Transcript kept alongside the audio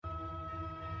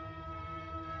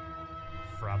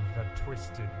From the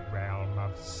twisted realm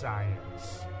of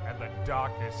science and the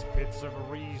darkest pits of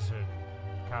reason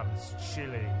comes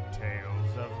chilling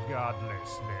tales of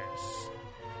godlessness.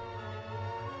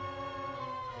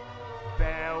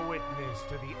 Bear witness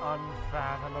to the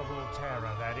unfathomable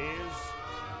terror that is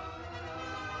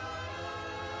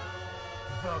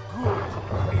the Good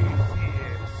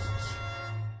Atheist.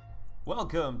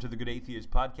 Welcome to the Good Atheist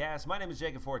podcast. My name is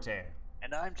Jacob Forte.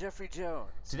 And I'm Jeffrey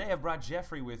Jones. Today I've brought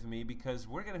Jeffrey with me because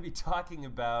we're going to be talking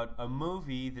about a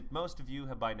movie that most of you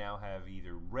have by now have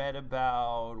either read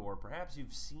about or perhaps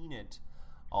you've seen it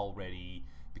already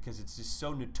because it's just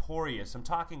so notorious. I'm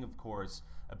talking, of course,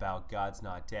 about God's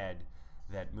Not Dead,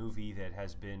 that movie that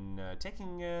has been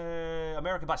taking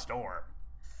America by storm.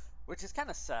 Which is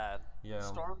kind of sad. Yeah.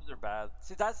 Storms are bad.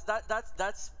 See,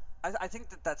 I think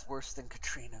that's worse than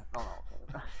Katrina. No.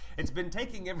 It's been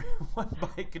taking everyone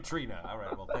by Katrina. All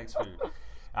right, well, thanks for...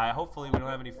 hopefully we don't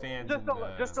have any fans.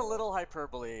 Just a little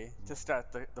hyperbole to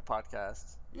start the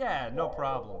podcast. Yeah, no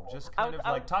problem. Just kind of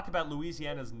like talk about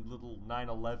Louisiana's little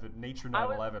 9/11, nature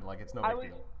 9/11, like it's no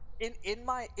big deal. In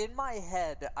my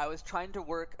head, I was trying to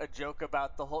work a joke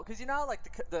about the whole, because you know how like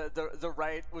the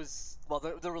right was, well,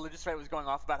 the religious right was going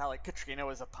off about how like Katrina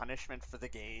was a punishment for the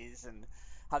gays and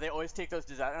how they always take those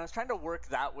disasters. And I was trying to work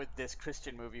that with this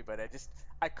Christian movie, but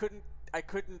I couldn't.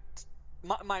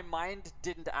 My mind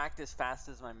didn't act as fast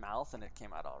as my mouth, and it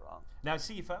came out all wrong. Now,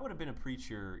 see, if I would have been a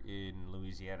preacher in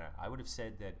Louisiana, I would have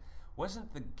said that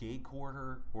wasn't the gay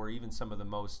quarter or even some of the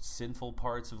most sinful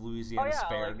parts of Louisiana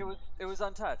spared? Like it was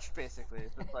untouched, basically.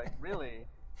 It's just like, really.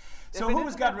 So who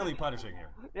was God really punishing here?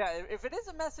 Yeah, if it is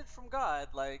a message from God,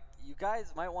 like, you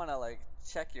guys might want to like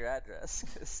check your address.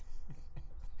 'Cause...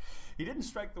 He didn't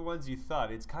strike the ones you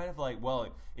thought. It's kind of like, well,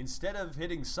 instead of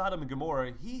hitting Sodom and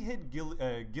Gomorrah, he hit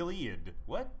Gilead.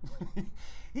 What?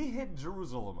 He hit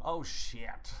Jerusalem. Oh,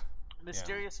 shit.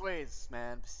 Mysterious ways,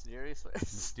 man. Mysterious ways.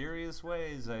 Mysterious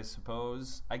ways, I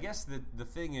suppose. I guess the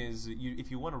thing is,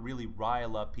 if you want to really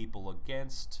rile up people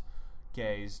against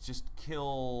gays, just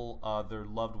kill their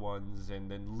loved ones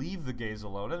and then leave the gays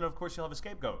alone. And, of course, you'll have a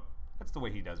scapegoat. That's the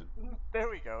way he does it. There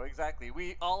we go, exactly.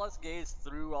 All us gays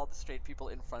threw all the straight people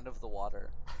in front of the water.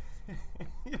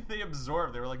 They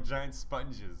absorbed. They were like giant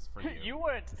sponges for you. You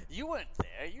weren't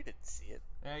there. You didn't see it.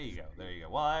 There you go.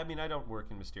 Well, I mean, I don't work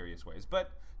in mysterious ways.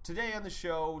 But today on the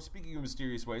show, speaking of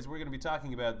mysterious ways, we're going to be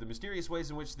talking about the mysterious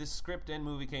ways in which this script and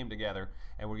movie came together.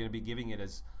 And we're going to be giving it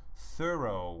as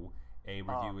thorough a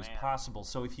review as possible.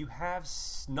 So if you have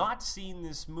not seen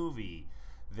this movie,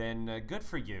 then good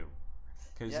for you.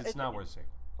 Because it's not worth seeing.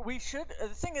 We should. The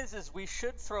thing is we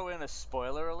should throw in a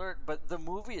spoiler alert, but the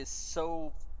movie is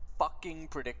so fucking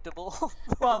predictable.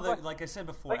 Well, like I said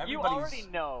before, like you already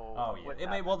know. Oh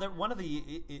yeah. One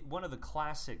of the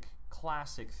classic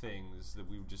things that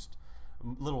we were just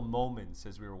little moments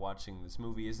as we were watching this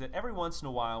movie is that every once in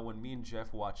a while, when me and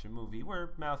Jeff watch a movie, we're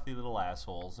mouthy little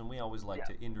assholes, and we always like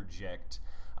to interject,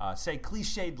 say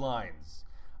cliched lines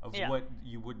of what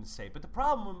you wouldn't say. But the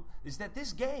problem is that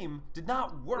this game did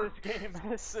not work. This game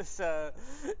is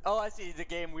I see, the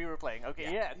game we were playing.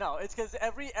 Okay, no, it's because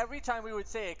every time we would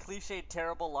say a cliched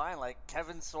terrible line, like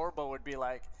Kevin Sorbo would be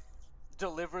like,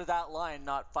 deliver that line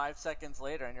not 5 seconds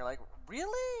later, and you're like,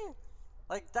 really?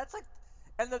 Like, that's like...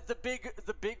 And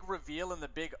the big reveal and the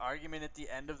big argument at the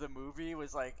end of the movie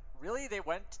was like, really? They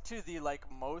went to the like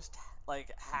most like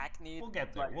hackneyed. We'll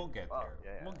get there. We'll get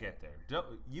there.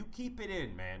 You keep it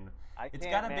in, man. It's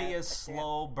got to be a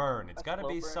slow burn. It's got to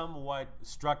be somewhat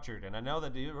structured. And I know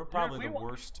that you're probably the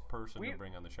worst person to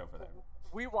bring on the show for that.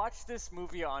 We watched this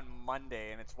movie on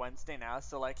Monday, and it's Wednesday now.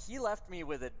 So like, he left me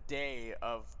with a day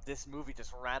of this movie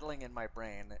just rattling in my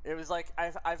brain. It was like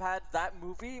I've had that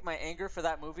movie, my anger for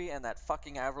that movie, and that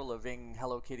fucking Avril Lavigne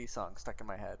Hello Kitty song stuck in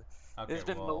my head. Okay, it's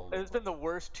been the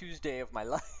worst Tuesday of my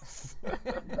life.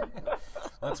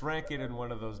 Let's rank it in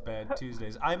one of those bad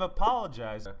Tuesdays. I'm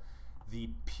apologizing. The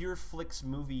Pure Flix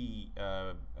movie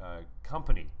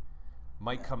company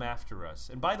might come after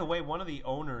us. And by the way, one of the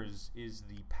owners is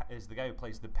the guy who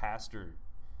plays the pastor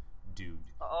dude.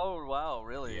 Oh wow,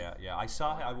 really? Yeah.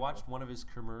 I watched one of his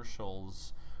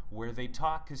commercials where they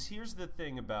talk, because here's the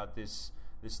thing about this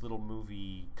little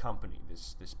movie company,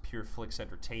 this Pure Flix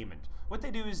Entertainment. What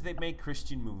they do is they make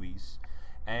Christian movies,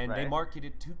 and they market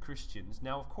it to Christians.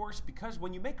 Now, of course, because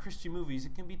when you make Christian movies,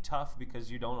 it can be tough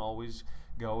because you don't always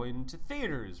go into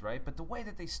theaters, right? But the way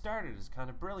that they started is kind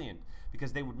of brilliant,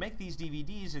 because they would make these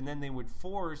DVDs and then they would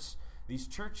force these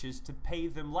churches to pay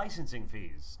them licensing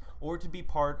fees or to be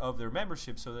part of their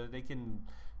membership so that they can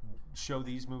show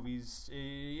these movies,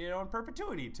 in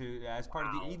perpetuity as part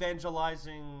of the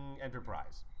evangelizing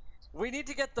enterprise. We need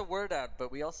to get the word out,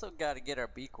 but we also got to get our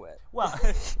beak wet. Well,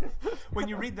 when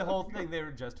you read the whole thing,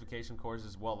 their justification course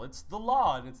is, well, it's the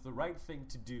law and it's the right thing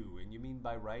to do. And you mean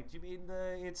by right, you mean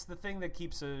it's the thing that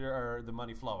keeps the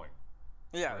money flowing.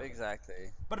 Yeah,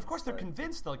 exactly. But of course, they're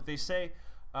convinced. Like they say,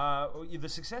 the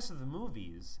success of the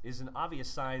movies is an obvious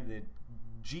sign that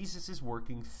Jesus is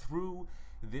working through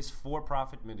this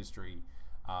for-profit ministry.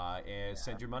 And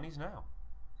send your monies now.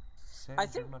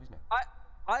 Your monies now.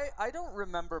 I don't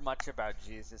remember much about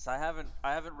Jesus. I haven't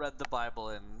read the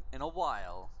Bible in a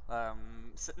while.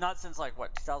 Not since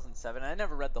 2007. I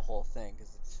never read the whole thing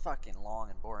because it's fucking long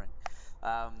and boring.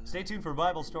 Stay tuned for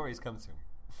Bible stories coming soon.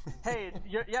 Hey,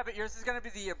 but yours is gonna be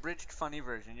the abridged funny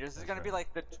version. Yours is gonna be like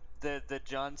the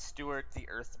John Stewart the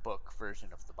Earth Book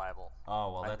version of the Bible.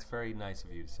 Oh well, that's very nice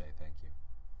of you to say. Thank you.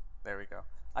 There we go.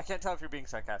 I can't tell if you're being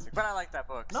sarcastic, but I like that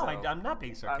book. No, so. I'm not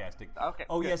being sarcastic. Okay.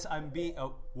 Oh, good. yes, I'm being...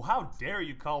 Oh, how dare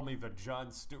you call me the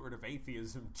John Stewart of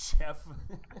atheism, Jeff?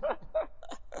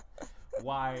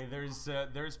 Why,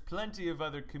 there's plenty of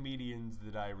other comedians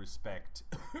that I respect.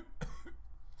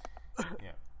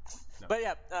 Yeah. No. But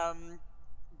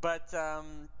yeah,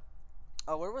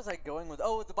 where was I going with...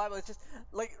 Oh, the Bible. It's just,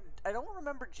 I don't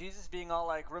remember Jesus being all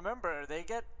like, remember,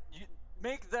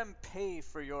 make them pay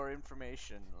for your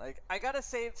information. I gotta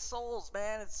save souls,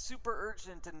 man. It's super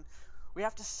urgent, and we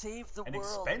have to save the world.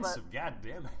 And expensive, god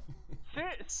damn it.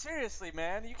 Seriously,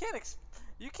 man, you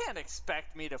can't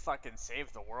expect me to fucking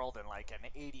save the world in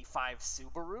an '85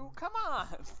 Subaru. Come on.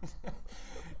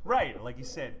 Right, like you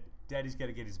said, Daddy's got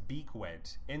to get his beak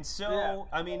wet, and so yeah.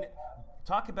 I mean.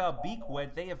 Talk about beak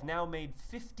wet. They have now made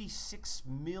 $56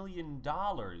 million.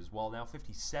 Well, now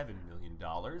 $57 million.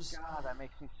 God, that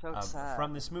makes me so sad.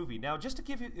 From this movie. Now, just to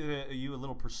give you a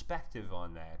little perspective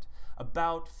on that,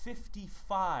 about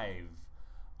 55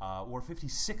 or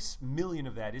 56 million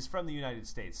of that is from the United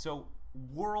States. So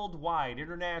worldwide,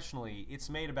 internationally, it's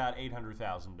made about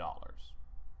 $800,000.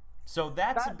 So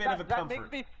that's a bit of a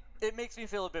comfort. It makes me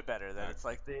feel a bit better that it's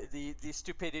like the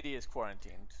stupidity is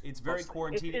quarantined. It's very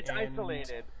quarantined. It's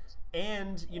isolated.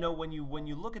 And when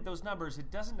you look at those numbers, it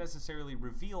doesn't necessarily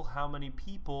reveal how many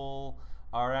people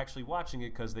are actually watching it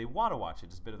because they want to watch it.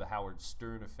 It's a bit of the Howard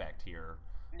Stern effect here.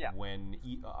 Yeah. When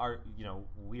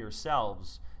we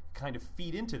ourselves kind of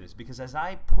feed into this, because as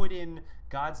I put in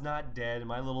God's Not Dead in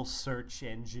my little search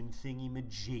engine thingy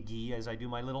majiggy, as I do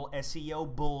my little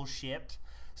SEO bullshit,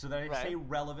 so that I stay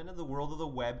relevant in the world of the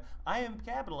web, I am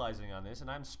capitalizing on this, and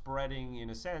I'm spreading, in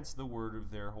a sense, the word of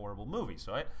their horrible movie.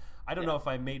 So I don't know if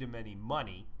I made them any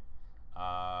money,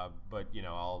 but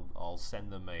I'll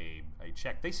send them a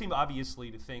check. They seem obviously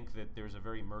to think that there's a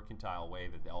very mercantile way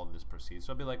that all of this proceeds.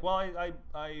 So I'll be like, well,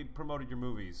 I promoted your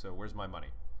movie, so where's my money?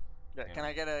 Yeah, can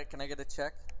I get a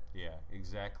check? Yeah,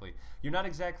 exactly. You're not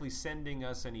exactly sending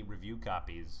us any review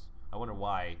copies. I wonder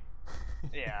why.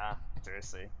 Yeah,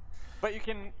 seriously. But you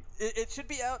can. It should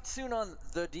be out soon on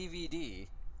the DVD.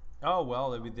 Oh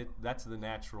well, that's the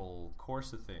natural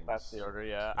course of things. That's the order,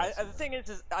 yeah. The thing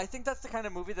is, I think that's the kind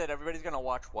of movie that everybody's gonna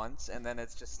watch once, and then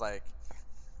it's just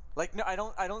no, I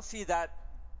don't see that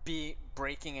be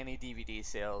breaking any DVD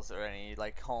sales or any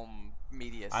home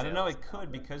media sales. I don't know. It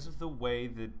could, because of the way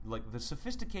that the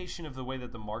sophistication of the way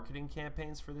that the marketing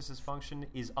campaigns for this has functioned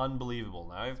is unbelievable.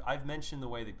 Now I've mentioned the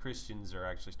way that Christians are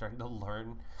actually starting to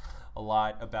learn a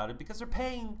lot about it because they're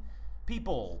paying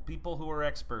people who are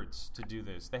experts to do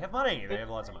this. They have money. They have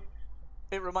lots of money.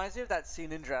 It reminds me of that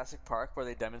scene in Jurassic Park where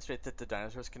they demonstrate that the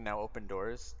dinosaurs can now open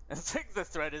doors. And it's the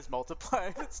threat is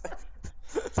multiplied.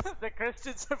 The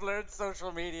Christians have learned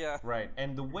social media. Right,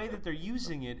 and the way that they're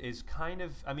using it is kind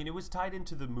of... I mean, it was tied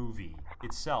into the movie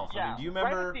itself. Yeah, I mean, do you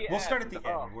remember... Right we'll start at the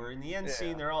end, where in the end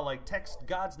scene, they're all like, text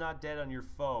God's Not Dead on your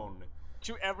phone.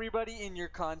 To everybody in your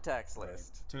contacts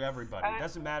list. To everybody. It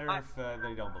doesn't matter if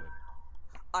they don't believe.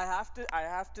 I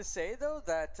have to say though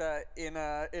that in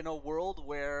a world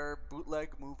where bootleg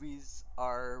movies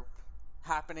are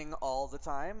happening all the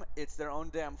time, it's their own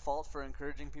damn fault for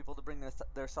encouraging people to bring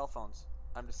their cell phones.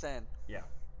 I'm just saying. Yeah.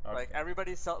 Okay.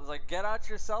 Everybody's get out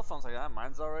your cell phones.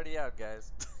 Mine's already out,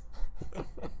 guys.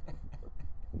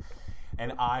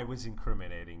 And I was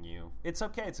incriminating you. It's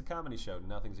okay. It's a comedy show.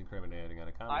 Nothing's incriminating on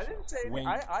a comedy show. I didn't say anything.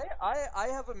 I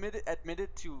have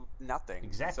admitted to nothing.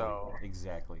 Exactly. So.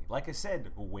 Exactly. Like I said,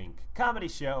 wink. Comedy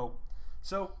show.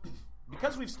 So,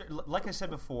 because we've like I said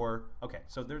before, okay,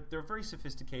 so they're very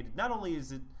sophisticated. Not only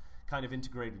is it kind of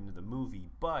integrated into the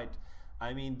movie, but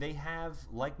I mean, they have,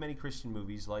 like many Christian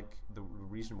movies, like the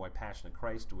reason why Passion of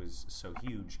Christ was so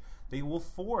huge, they will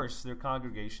force their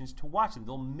congregations to watch it.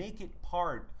 They'll make it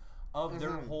part of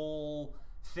their whole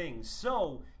thing.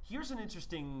 So Here's an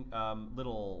interesting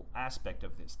little aspect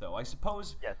of this, though. I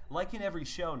suppose, Yes. like in every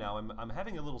show now, I'm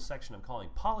having a little section I'm calling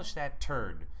 "Polish That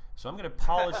Turd." So I'm going to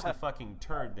polish the fucking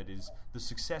turd that is the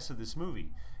success of this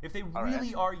movie. If they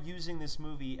really are using this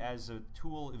movie as a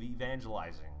tool of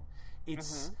evangelizing,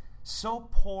 it's so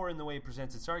poor in the way it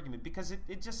presents its argument, because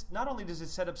it just, not only does it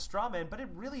set up straw men, but it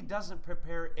really doesn't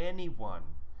prepare anyone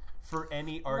for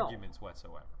any arguments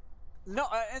whatsoever. No,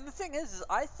 and the thing is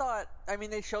I thought, I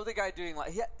mean, they show the guy doing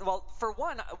like, well, for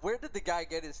one, where did the guy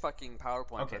get his fucking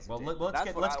PowerPoint? Okay, well,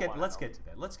 presentation? let's get to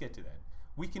that. Let's get to that.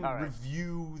 We can All right.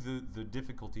 review the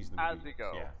difficulties in the movie As we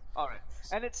go. Yeah. All right,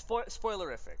 and it's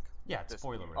spoilerific. Yeah, it's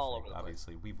spoilerific. All over the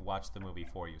obviously, we've watched the movie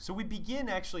for you. So we begin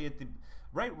actually at the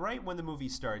right when the movie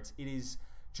starts. It is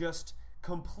just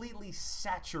completely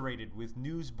saturated with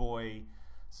Newsboy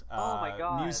Oh my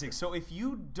God. music. So if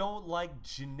you don't like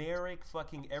generic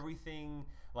fucking everything,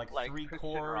 like three Christian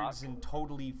chords rock. and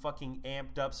totally fucking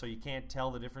amped up, so you can't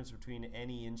tell the difference between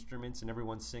any instruments and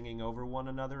everyone's singing over one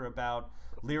another about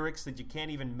lyrics that you can't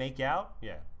even make out,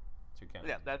 it's your kind of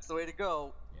Yeah, that's the way to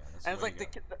go. Yeah, that's And the it's way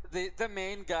like to go. the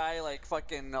main guy, like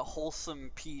fucking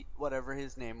Wholesome Pete, whatever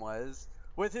his name was,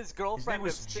 with his His girlfriend name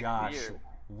was of 6 Josh years.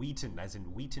 Wheaton, as in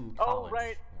Wheaton Oh, College.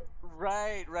 right.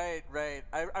 Right.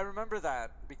 I remember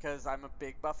that because I'm a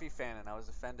big Buffy fan, and I was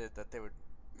offended that they would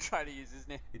try to use his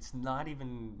name. It's not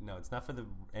even it's not for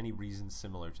any reason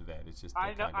similar to that. It's just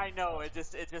I know. It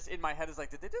just in my head is like,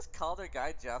 did they just call their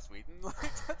guy Joss Whedon? Like,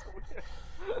 that's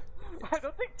weird. I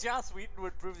don't think Joss Whedon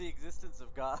would prove the existence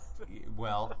of God.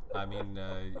 Well, I mean,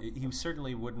 he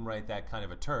certainly wouldn't write that kind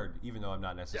of a turd, even though I'm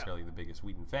not necessarily the biggest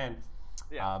Whedon fan.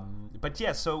 Yeah. But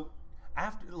yeah, so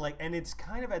after and it's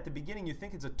kind of at the beginning, you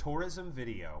think it's a tourism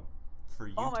video for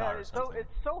Utah Oh my God, or something.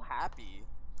 it's so happy.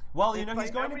 Well, It's he's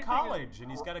like going to everything college, and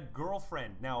he's got a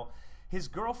girlfriend. Now, his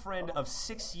girlfriend of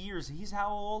 6 years, he's how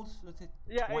old?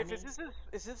 Yeah, 20? if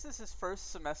this is his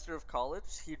first semester of college,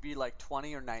 he'd be like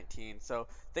 20 or 19. So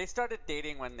they started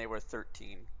dating when they were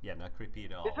 13. Yeah, not creepy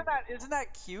at all. Isn't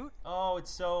that cute? Oh,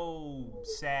 it's so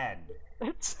sad.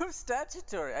 It's so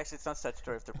statutory. Actually, it's not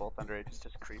statutory if they're both underage. It's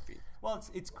just creepy. Well,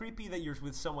 it's creepy that you're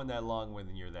with someone that long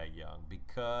when you're that young,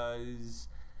 because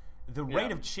the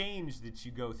rate of change that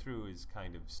you go through is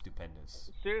kind of stupendous.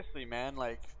 Seriously, man.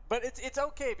 Like, but it's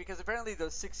okay because apparently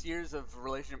those 6 years of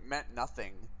relationship meant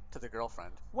nothing to the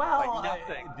girlfriend. Well, like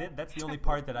nothing. That's the only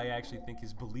part that I actually think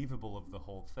is believable of the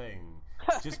whole thing.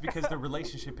 Just because the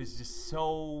relationship is just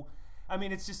so... I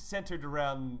mean, it's just centered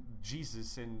around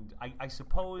Jesus, and I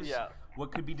suppose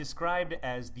what could be described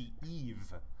as the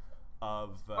Eve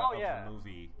of the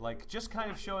movie. Like, just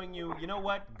kind of showing you know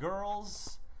what?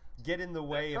 Girls get in the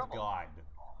way of God.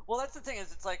 Well, that's the thing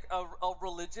is it's like a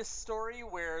religious story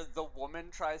where the woman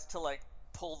tries to, like,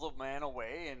 pull the man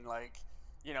away and, like,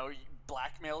 you know,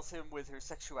 blackmails him with her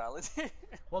sexuality.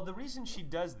 Well, the reason she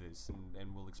does this,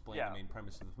 and we'll explain the main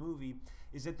premise of the movie,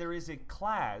 is that there is a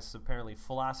class, apparently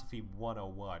Philosophy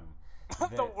 101.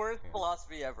 The worst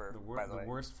philosophy ever, by the way. The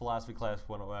worst philosophy class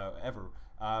ever,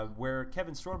 where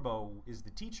Kevin Sorbo is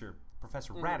the teacher,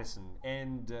 Professor Radisson,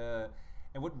 and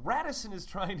what Radisson is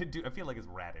trying to do, I feel like it's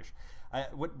Radish.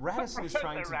 What Radisson is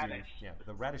trying to do,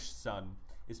 the Radish son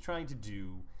is trying to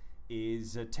do,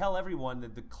 is tell everyone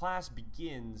that the class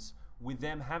begins with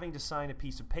them having to sign a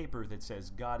piece of paper that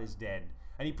says God is dead.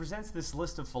 And he presents this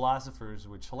list of philosophers,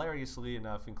 which hilariously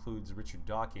enough includes Richard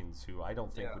Dawkins, who I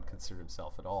don't think would consider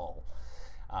himself at all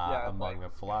among a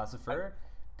philosopher.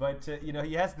 But,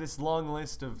 he has this long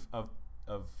list of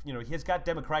he has got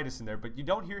Democritus in there, but you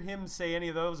don't hear him say any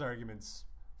of those arguments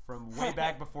from way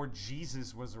back before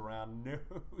Jesus was around. No,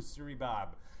 sorry,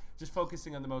 Bob. Just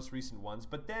focusing on the most recent ones.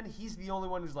 But then he's the only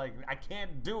one who's like, I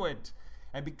can't do it.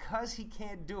 And because he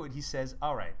can't do it, he says,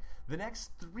 all right, the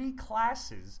next 3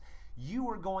 classes, you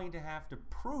are going to have to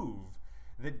prove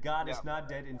that God is not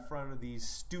dead in front of these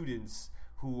students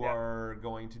who are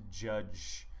going to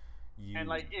judge you. And,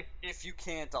 like, if you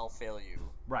can't, I'll fail you.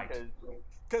 Right.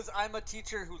 Because I'm a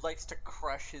teacher who likes to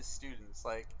crush his students.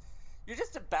 Like, you're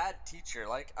just a bad teacher.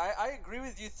 Like, I agree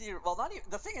with you, well, not even,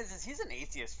 the thing is he's an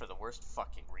atheist for the worst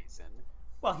fucking reason.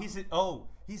 Well, he's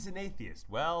an atheist.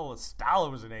 Well,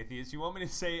 Stalin was an atheist. You want me to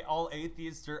say all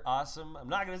atheists are awesome? I'm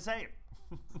not going to say it.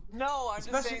 No, I'm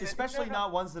just saying especially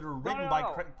not ones that are written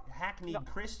by hackneyed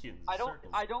Christians.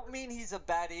 I don't mean he's a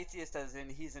bad atheist as in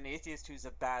he's an atheist who's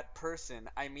a bad person.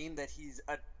 I mean that he's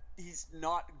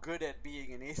not good at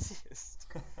being an atheist.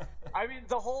 I mean,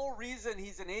 the whole reason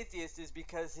he's an atheist is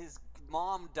because his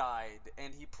mom died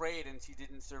and he prayed and she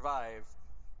didn't survive.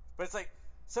 But it's like,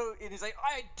 and he's like,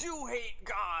 I do hate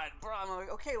God, bro. I'm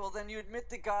like, okay, well then you admit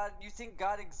that you think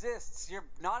God exists. You're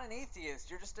not an atheist.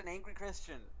 You're just an angry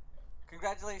Christian.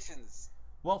 Congratulations.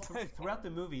 Well, throughout the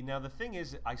movie, now the thing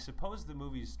is, I suppose the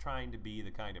movie's trying to be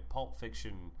the kind of Pulp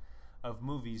Fiction of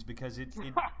movies because it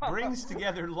brings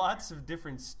together lots of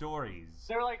different stories.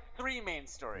 There are like 3 main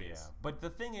stories. Yeah, but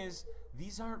the thing is,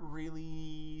 these aren't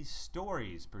really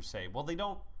stories per se. Well, they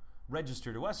don't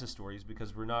register to us as stories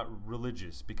because we're not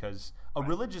religious, because a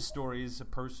religious story is a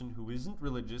person who isn't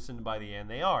religious and by the end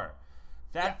they are.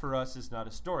 That for us is not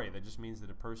a story. That just means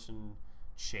that a person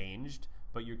changed,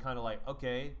 but you're kind of like,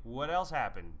 okay, what else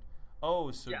happened?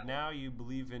 Oh, so now you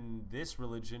believe in this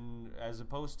religion as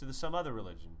opposed to some other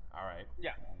religion. All right.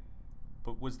 Yeah.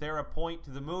 But was there a point to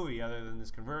the movie other than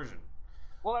this conversion?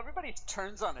 Well, everybody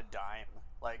turns on a dime.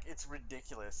 Like, it's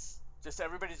ridiculous. Just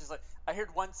everybody's just like, I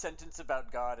heard one sentence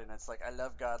about God, and it's like, I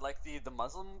love God. Like the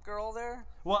Muslim girl there.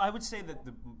 Well, I would say that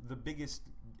the biggest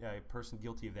person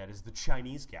guilty of that is the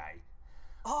Chinese guy.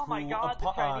 Oh my God,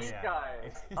 the Chinese guy.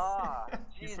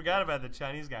 You forgot about the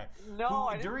Chinese guy. No, who,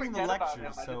 I didn't during forget the lectures, about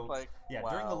him. I so just like,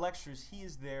 during the lectures, he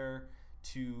is there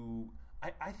to.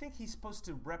 I think he's supposed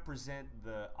to represent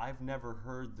the I've never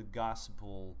heard the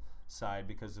gospel side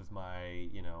because of my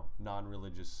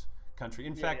non-religious country.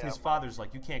 In fact, his father's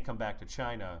like, you can't come back to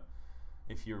China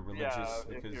if you're religious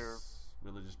because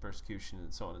religious persecution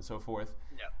and so on and so forth.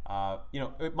 Yeah.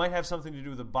 It might have something to do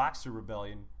with the Boxer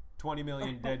Rebellion. 20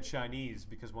 million dead Chinese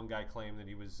because one guy claimed that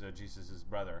he was Jesus'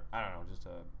 brother. I don't know, just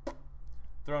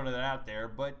throwing it out there.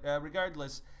 But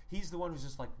regardless, he's the one who's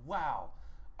just like, wow,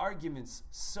 arguments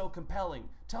so compelling.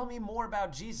 Tell me more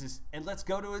about Jesus, and let's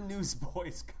go to a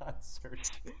Newsboys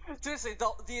concert. Seriously,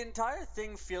 the entire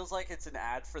thing feels like it's an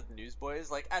ad for the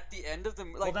Newsboys. Like, at the end of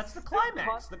the... well, that's the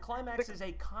climax. The climax is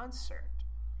a concert.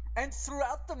 And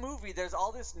throughout the movie, there's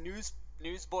all this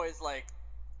Newsboys, like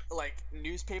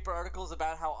newspaper articles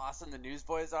about how awesome the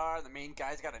Newsboys are. The main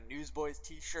guy's got a Newsboys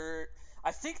t-shirt.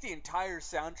 I think the entire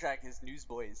soundtrack is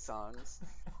Newsboys songs.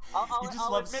 You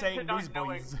just love saying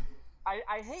Newsboys.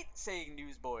 I hate saying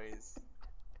Newsboys.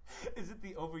 Is it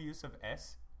the overuse of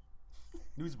S?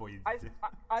 Newsboys.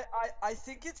 I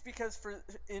think it's because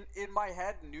in my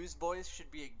head, Newsboys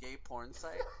should be a gay porn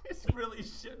site. It really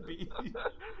should be.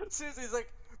 Seriously, it's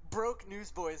like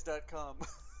brokenewsboys.com.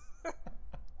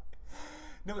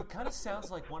 No, it kind of sounds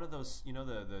like one of those,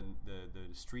 the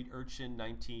street urchin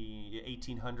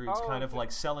 1800s kind of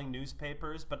like selling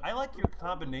newspapers. But I like your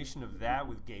combination of that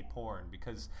with gay porn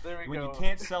because when you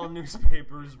can't sell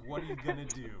newspapers, what are you gonna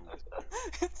do?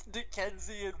 It's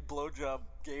Dickensian blowjob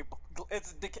gay.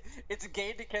 It's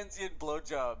gay Dickensian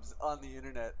blowjobs on the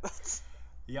internet.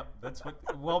 Yep, that's what.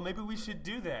 Well, maybe we should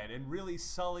do that and really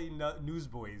sully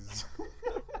Newsboys.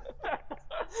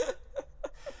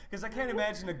 Because I can't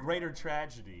imagine a greater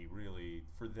tragedy, really,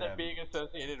 for them. Than being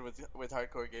associated with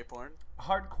hardcore gay porn?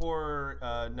 Hardcore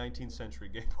 19th century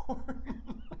gay porn.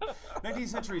 19th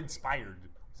century inspired.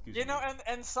 Excuse me.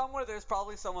 And somewhere there's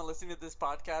probably someone listening to this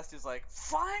podcast who's like,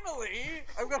 finally!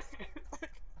 I'm going to...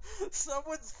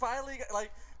 someone's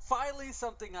finally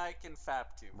something I can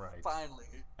fap to. Right. Finally.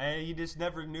 And he just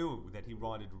never knew that he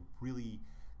wanted really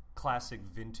classic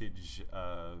vintage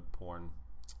porn.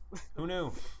 Who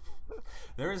knew?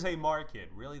 There is a market,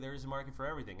 really. There is a market for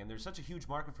everything, and there's such a huge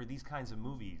market for these kinds of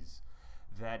movies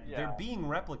that they're being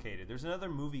replicated. There's another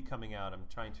movie coming out. I'm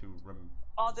trying to.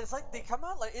 There's they come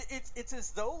out like it's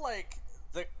as though like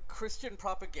the Christian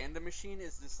propaganda machine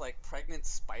is this like pregnant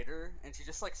spider, and she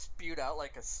just like spewed out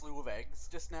like a slew of eggs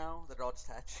just now that are all just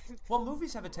hatching. Well,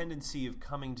 movies have a tendency of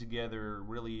coming together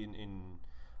really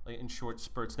in short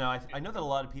spurts. Now, I know that a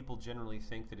lot of people generally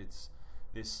think that it's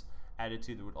this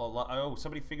attitude that would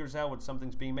somebody figures out what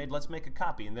something's being made, let's make a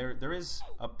copy. And there is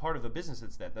a part of the business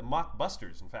that's that. The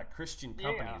mockbusters, in fact, Christian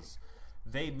companies,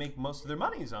 they make most of their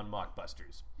monies on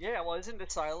mockbusters. Yeah, well, isn't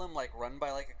Asylum like run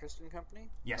by like a Christian company?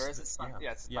 Yes. Or is it it's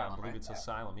Asylum, I believe it's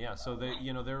Asylum. Yeah. So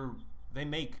they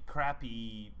make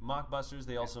crappy mockbusters.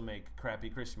 They also make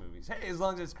crappy Christian movies. Hey, as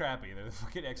long as it's crappy, they're the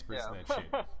fucking experts in that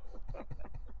shit.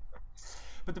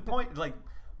 But the point,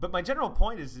 but my general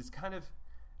point is, it's kind of,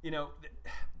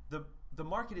 the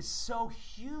market is so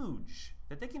huge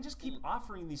that they can just keep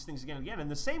offering these things again and again, and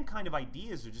the same kind of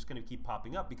ideas are just going to keep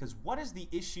popping up. Because what is the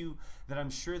issue that I'm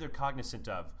sure they're cognizant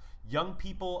of? Young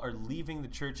people are leaving the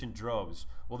church in droves.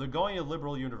 Well, they're going to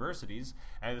liberal universities,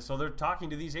 and so they're talking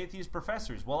to these atheist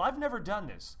professors. Well, I've never done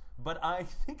this, but I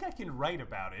think I can write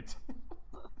about it.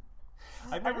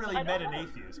 I've never really met an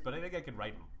atheist, but I think I can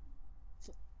write them.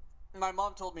 My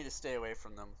mom told me to stay away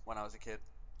from them when I was a kid.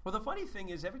 Well, the funny thing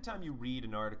is, every time you read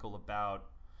an article about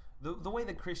the way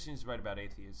that Christians write about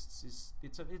atheists,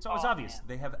 it's always obvious. Man.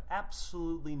 They have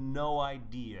absolutely no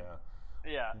idea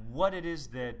what it is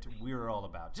that we're all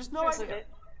about. Just no idea.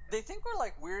 they think we're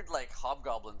like weird like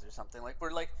hobgoblins or something. Like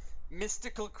we're like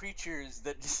mystical creatures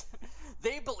that just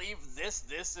they believe this, and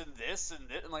this, and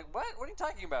this. I'm like, what? What are you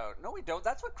talking about? No, we don't.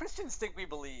 That's what Christians think we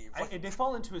believe. They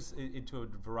fall into a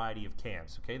variety of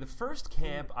camps. Okay, the first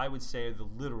camp I would say are the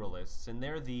literalists, and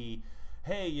they're the,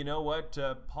 hey, you know what?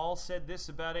 Paul said this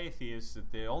about atheists,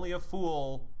 that only a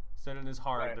fool said in his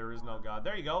heart there is no God.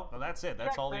 There you go. Well, that's it.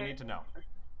 That's all you need to know.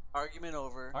 Argument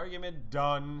over. Argument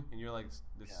done. And you're like,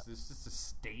 this is just a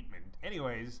statement.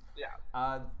 Anyways,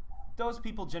 those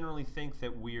people generally think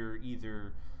that we're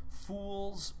either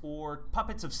fools or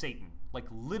puppets of Satan. Like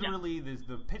literally,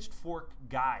 the pitchfork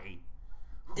guy.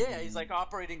 He's like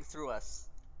operating through us.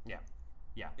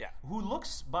 Yeah. Who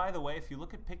looks, by the way, if you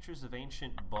look at pictures of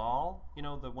ancient Baal, you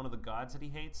know, one of the gods that he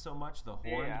hates so much, the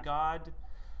horned god.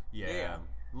 Yeah.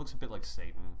 Looks a bit like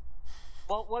Satan.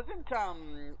 Well, wasn't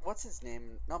what's his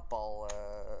name? Not Baal.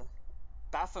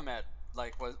 Baphomet.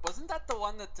 Like, wasn't that the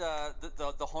one that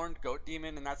the horned goat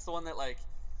demon? And that's the one that like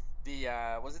the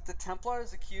was it the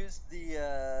Templars accused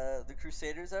the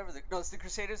Crusaders of? No, it's the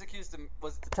Crusaders accused them.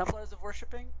 Was it the Templars of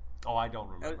worshiping? Oh, I don't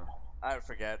remember. I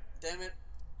forget. Damn it.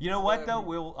 You know what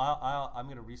though? I'm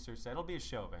gonna research that. It'll be a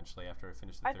show eventually after I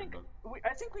finish the third book.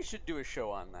 I think we should do a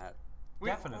show on that.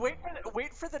 Definitely.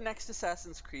 Wait for the next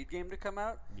Assassin's Creed game to come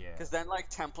out. Yeah. Because then like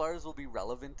Templars will be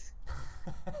relevant.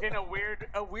 In a weird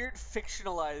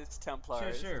fictionalized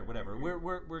Templars. Sure, whatever.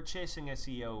 We're chasing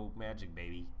SEO magic,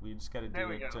 baby. We just got to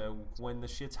do it when the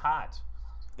shit's hot.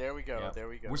 There we go. Yeah. There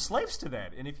we go. We're slaves to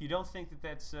that. And if you don't think that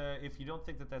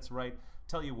that's right,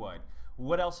 tell you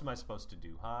what else am I supposed to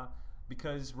do, huh?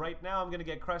 Because right now I'm going to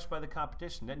get crushed by the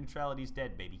competition. Net neutrality's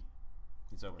dead, baby.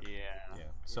 It's over. Yeah.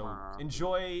 So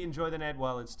enjoy the net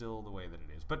while it's still the way that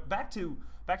it is. But back to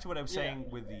what I was saying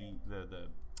with the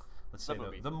let's say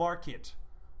the market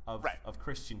of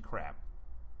Christian crap.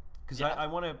 Because I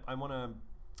want to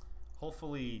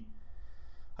hopefully,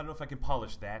 I don't know if I can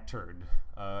polish that turd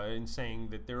in saying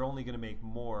that they're only going to make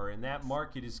more, and that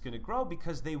market is going to grow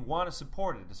because they want to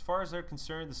support it. As far as they're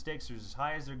concerned, the stakes are as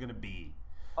high as they're going to be.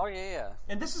 Oh yeah.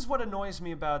 And this is what annoys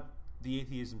me about the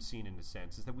atheism scene, in a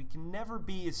sense, is that we can never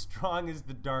be as strong as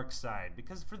the dark side,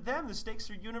 because for them the stakes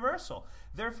are universal.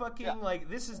 They're fucking like,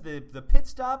 this is the pit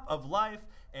stop of life,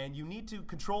 and you need to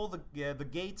control the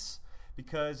gates,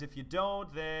 because if you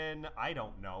don't, then I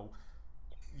don't know,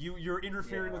 you're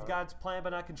interfering with God's plan by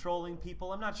not controlling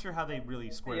people. I'm not sure how they really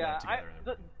square that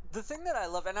together. The thing that I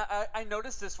love, and I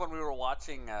noticed this when we were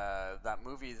watching that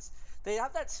movie, is they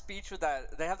have that speech with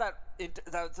that. They have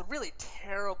that's a really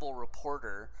terrible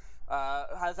reporter.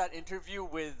 Has that interview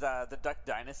with the Duck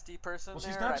Dynasty person. Well,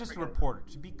 she's not just a reporter.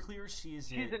 To be clear, she's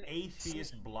an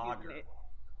atheist blogger.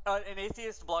 An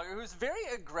atheist blogger who's very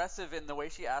aggressive in the way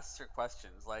she asks her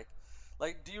questions. Like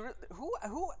do you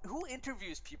who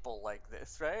interviews people like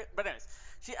this, right? But anyways,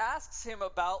 she asks him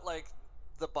about like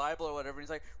the Bible or whatever. He's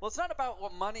like, well, it's not about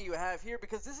what money you have here,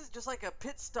 because this is just like a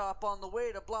pit stop on the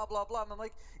way to blah blah blah. And I'm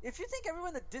like, if you think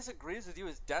everyone that disagrees with you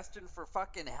is destined for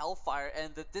fucking hellfire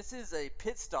and that this is a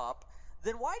pit stop,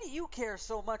 then why do you care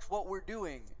so much what we're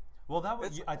doing? Well,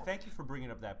 I thank you for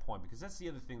bringing up that point, because that's the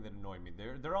other thing that annoyed me.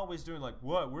 They're always doing like,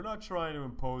 what? We're not trying to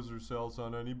impose ourselves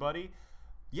on anybody.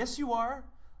 Yes, you are.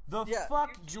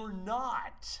 You're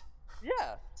not.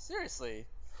 Yeah, seriously.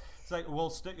 It's like,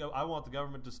 well, I want the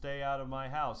government to stay out of my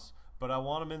house, but I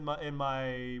want them in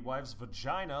my wife's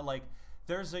vagina. Like,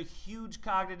 there's a huge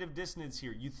cognitive dissonance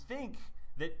here. You think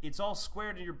that it's all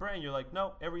squared in your brain. You're like,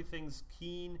 no, everything's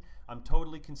keen. I'm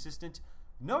totally consistent.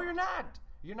 No, you're not.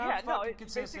 You're not fucking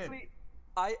consistent.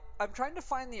 I'm trying to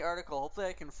find the article. Hopefully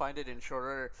I can find it in short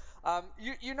order.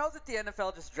 You know that the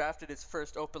NFL just drafted its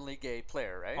first openly gay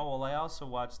player, right? Oh, well, I also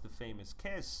watched the famous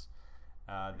kiss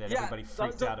that everybody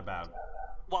freaked out about.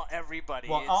 Well, everybody.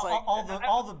 Well, it's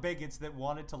all the bigots that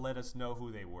wanted to let us know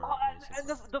who they were. And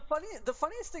the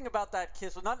funniest thing about that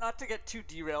kiss, well, not to get too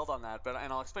derailed on that,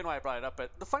 and I'll explain why I brought it up.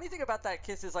 But the funny thing about that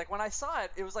kiss is, like, when I saw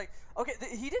it, it was like, okay,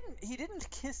 he didn't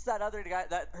kiss that other guy,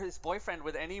 his boyfriend,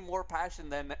 with any more passion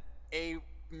than a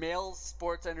male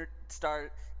sports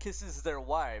star kisses their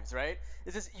wives, right?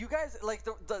 It's just, you guys, like,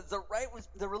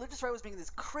 the religious right was making this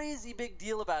crazy big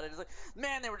deal about it. It's like,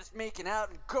 man, they were just making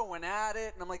out and going at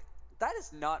it, and I'm like, that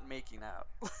is not making out.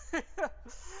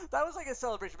 That was like a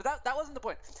celebration, but that wasn't the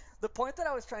point. The point that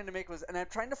I was trying to make was, and I'm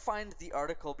trying to find the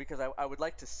article because I would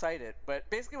like to cite it, but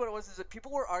basically what it was is that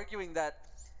people were arguing that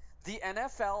the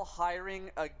NFL hiring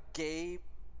a gay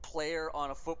player on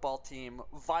a football team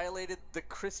violated the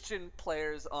Christian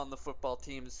players on the football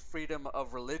team's freedom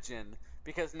of religion,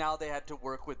 because now they had to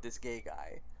work with this gay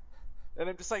guy. And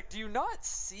I'm just like, do you not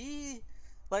see,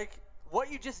 like,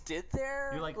 what you just did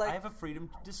there. You're like, I have a freedom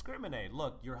to discriminate.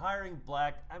 Look, you're hiring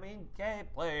gay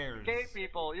players. Gay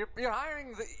people. You're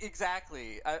hiring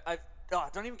exactly.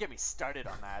 Don't even get me started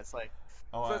on that. It's like,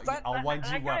 I'll wind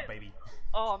you up, baby.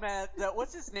 Oh man,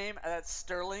 what's his name? That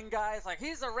Sterling guy is like,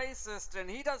 he's a racist and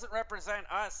he doesn't represent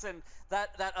us. And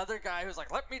that other guy who's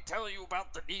like, let me tell you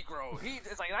about the Negro.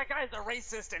 It's like, that guy's a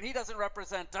racist and he doesn't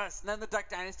represent us. And then the Duck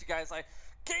Dynasty guy's like,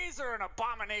 gays are an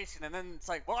abomination. And then it's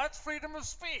like, well, that's freedom of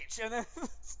speech. And then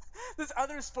this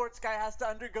other sports guy has to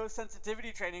undergo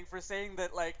sensitivity training for saying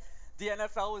that, like, the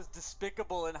NFL was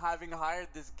despicable in having hired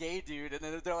this gay dude, and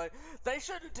then they're like, they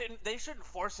shouldn't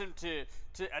force him to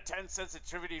attend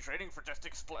sensitivity training for just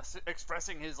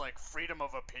expressing his, like, freedom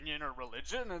of opinion or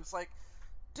religion. And it's like,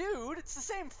 dude, it's the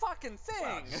same fucking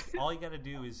thing. Well, all you gotta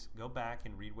do is go back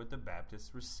and read what the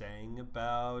Baptists were saying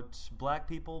about black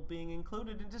people being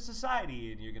included into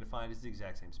society, and you're gonna find it's the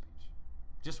exact same speech,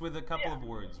 just with a couple of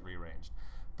words rearranged.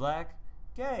 Black,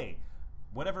 gay.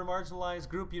 Whatever marginalized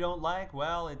group you don't like,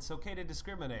 well, it's okay to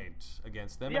discriminate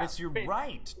against them, and it's your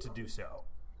right to do so.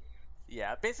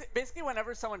 Yeah, basically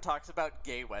whenever someone talks about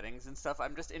gay weddings and stuff,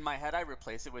 I'm just, in my head, I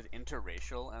replace it with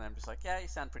interracial, and I'm just like, yeah, you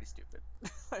sound pretty stupid.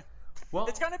 Well,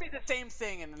 it's going to be the same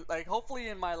thing, and, like, hopefully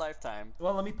in my lifetime.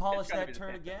 Well, let me polish that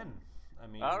turn again. I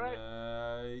mean, all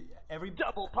right.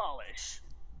 Double polish.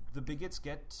 The bigots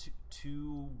get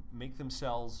to make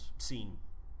themselves seen,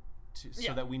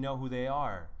 so that we know who they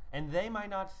are. And they might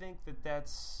not think that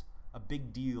that's a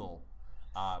big deal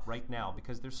right now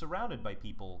because they're surrounded by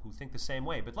people who think the same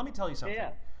way. But let me tell you something.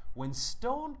 Yeah. When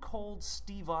Stone Cold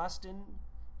Steve Austin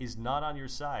is not on your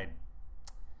side,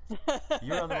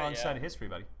 you're on the wrong side of history,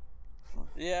 buddy.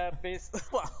 Yeah,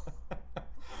 well.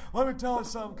 Let me tell you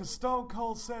something, because Stone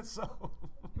Cold said so.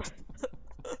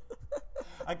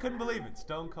 I couldn't believe it.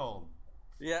 Stone Cold.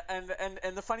 Yeah, and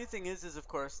the funny thing is of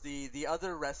course the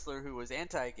other wrestler who was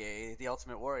anti-gay, the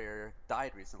Ultimate Warrior,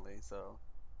 died recently, so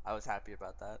I was happy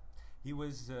about that. He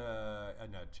was a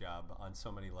nut job on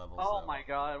so many levels. Oh my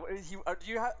god!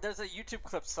 There's a YouTube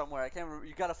clip somewhere. I can't remember.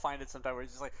 You gotta find it sometime where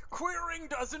he's just like, "Queering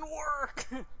doesn't work."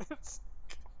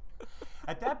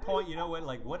 At that point, you know what?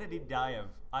 Like, what did he die of?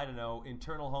 I don't know.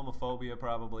 Internal homophobia,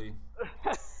 probably.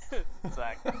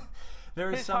 Exactly. There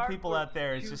are some people out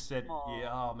there, it's just that,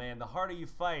 oh man, the harder you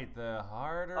fight, the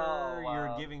harder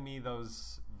you're giving me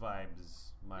those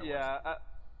vibes.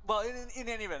 Well, in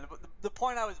any event, the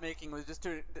point I was making was just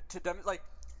to like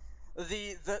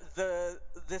the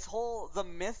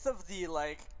myth of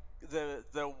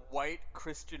the white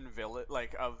Christian villain,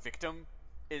 like a victim,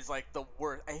 is like the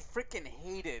worst. I freaking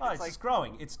hate it. Oh, it's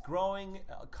growing. It's growing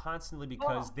constantly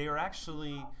because they are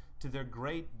actually, to their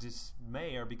great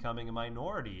dismay, are becoming a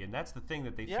minority, and that's the thing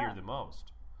that they fear the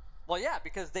most. Well, yeah,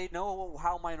 because they know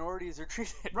how minorities are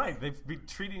treated. Right, they've been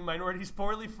treating minorities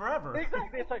poorly forever.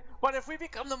 Exactly. It's like, but if we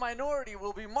become the minority,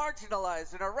 we'll be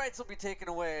marginalized, and our rights will be taken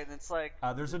away. And it's like,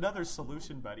 there's another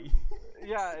solution, buddy.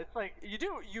 Yeah, it's like you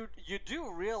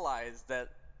do realize that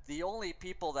the only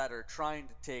people that are trying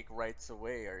to take rights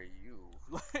away are you.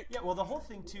 Yeah, well, the whole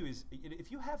thing, too, is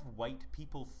if you have white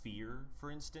people fear,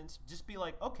 for instance, just be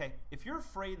like, okay, if you're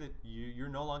afraid that you're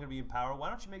no longer going to be in power, why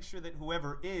don't you make sure that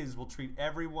whoever is will treat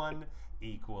everyone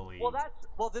equally?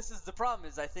 Well, this is the problem,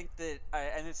 is I think that,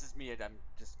 and this is me, I'm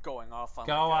just going off on...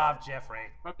 Go off, Jeffrey.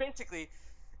 But basically,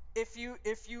 if you're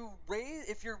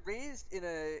raised in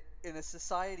a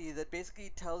society that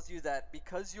basically tells you that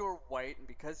because you're white, and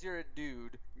because you're a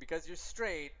dude, because you're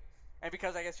straight, and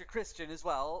because I guess you're Christian as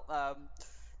well,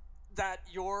 that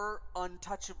you're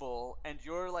untouchable and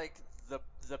you're like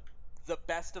the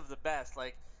best of the best.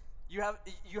 Like you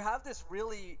have this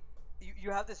really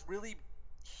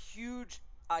huge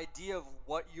idea of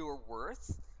what you're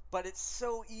worth, but it's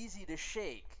so easy to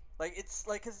shake. Like it's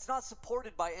like, 'cause it's not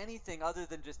supported by anything other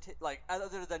than just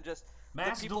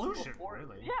mass delusion.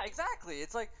 Really? Yeah, exactly.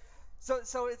 It's like.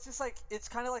 So it's just like, it's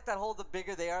kind of like that whole, the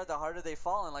bigger they are, the harder they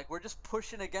fall, and like we're just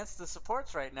pushing against the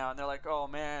supports right now, and they're like, oh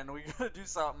man, we gotta do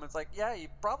something. It's like, yeah, you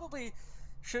probably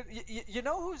should. You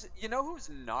know who's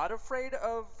not afraid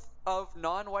of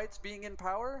non-whites being in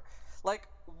power? Like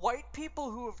white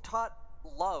people who have taught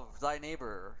love thy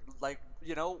neighbor, like,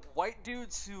 you know, white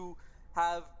dudes who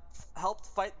have helped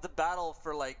fight the battle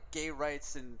for like gay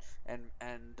rights and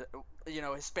you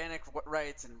know, Hispanic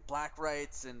rights and black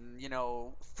rights and, you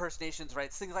know, First Nations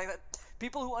rights, things like that.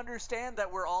 People who understand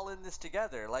that we're all in this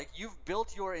together. Like, you've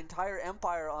built your entire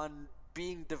empire on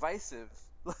being divisive.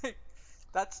 Like,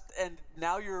 and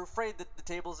now you're afraid that the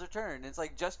tables are turned. It's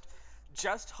like,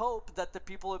 just hope that the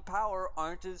people in power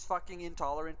aren't as fucking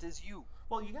intolerant as you.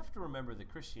 Well, you have to remember that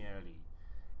Christianity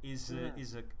is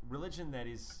a religion that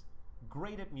is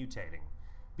great at mutating.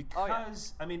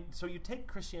 Because, I mean, so you take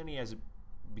Christianity as it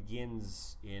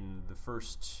begins in the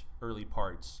first early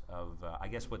parts of, I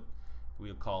guess what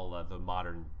we'll call the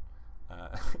modern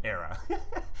era.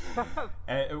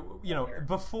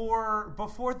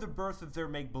 Before the birth of their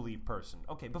make-believe person.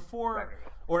 Okay,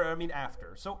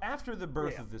 after. So after the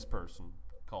birth of this person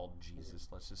called Jesus,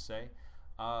 let's just say,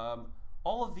 all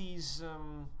of these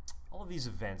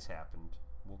events happened.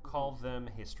 We'll call them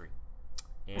history.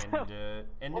 And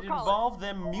it involved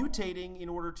them mutating in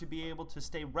order to be able to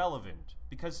stay relevant,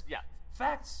 because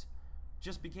facts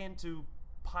just began to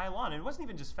pile on. And it wasn't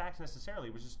even just facts necessarily.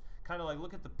 It was just kind of like,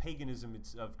 look at the paganism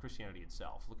of Christianity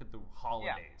itself. Look at the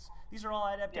holidays. These are all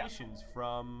adaptations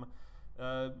from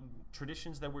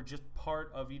traditions that were just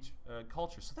part of each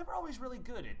culture. So they were always really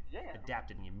good at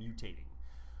adapting and mutating.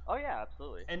 Oh yeah,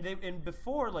 absolutely. And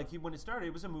before, when it started,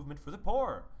 it was a movement for the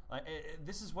poor.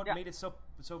 This is what made it so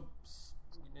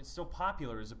it's so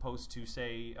popular, as opposed to,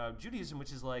 say, Judaism,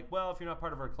 which is like, well, if you're not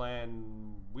part of our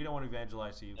clan, we don't want to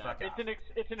evangelize to you. Fuck off.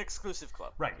 It's an exclusive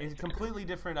club. Right. It's a completely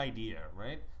different idea,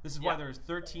 right? This is why there's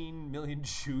 13 million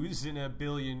Jews and 1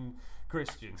 billion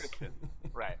Christians.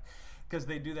 Right. Because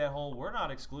they do that whole, we're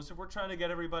not exclusive, we're trying to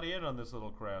get everybody in on this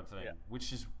little crowd thing,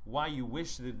 which is why you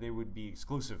wish that they would be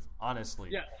exclusive, honestly.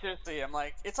 Yeah, seriously, I'm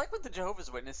like, it's like with the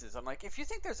Jehovah's Witnesses. I'm like, if you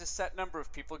think there's a set number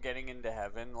of people getting into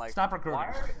heaven, like, stop recruiting.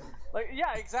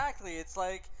 Yeah, exactly. It's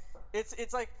like,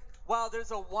 wow,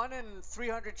 there's a 1 in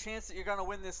 300 chance that you're gonna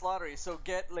win this lottery, so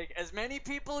get like as many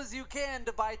people as you can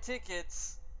to buy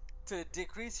tickets to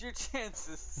decrease your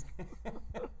chances.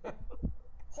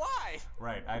 Why?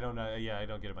 Right. I don't know. Yeah, I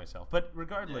don't get it myself. But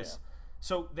regardless,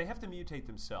 so they have to mutate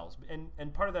themselves,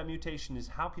 and part of that mutation is,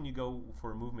 how can you go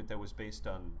for a movement that was based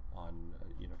on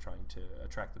trying to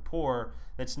attract the poor,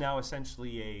 that's now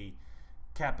essentially a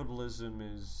capitalism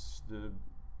is the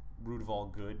root of all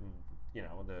good, and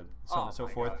the so on and so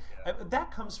forth. God,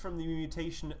 that comes from the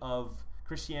mutation of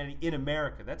Christianity in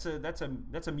America. That's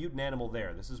a mutant animal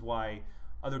there. This is why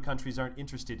other countries aren't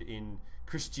interested in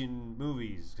Christian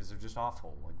movies, because they're just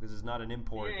awful. Like, this is not an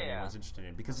import that anyone's interested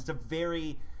in, because it's a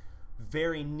very,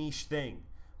 very niche thing.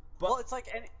 But, well, it's like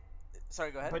any.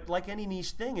 Sorry, go ahead. But like any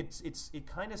niche thing, it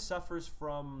kind of suffers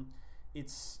from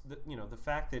the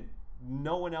fact that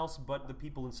no one else but the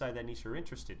people inside that niche are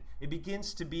interested. It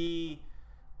begins to be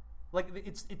like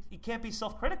it can't be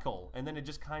self-critical, and then it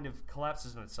just kind of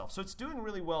collapses on itself. So it's doing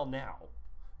really well now.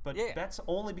 But that's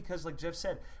only because, like Jeff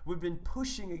said, we've been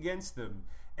pushing against them,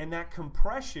 and that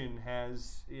compression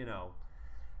has,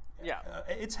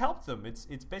 it's helped them.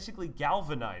 It's basically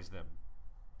galvanized them.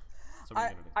 So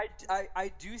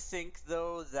I do think,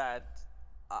 though, that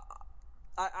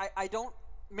I don't.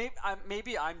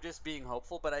 Maybe I'm just being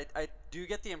hopeful, but I do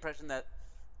get the impression that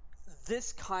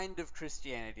this kind of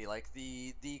Christianity, like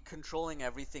the controlling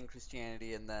everything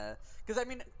Christianity, and because I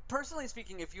mean, personally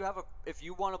speaking, if you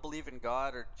want to believe in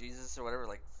God or Jesus or whatever,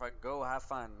 like, go have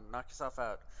fun, knock yourself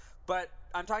out. But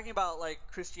I'm talking about like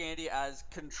Christianity as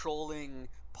controlling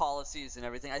policies and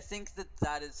everything. I think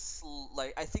that is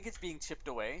like, I think it's being chipped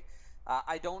away.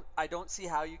 I don't see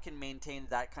how you can maintain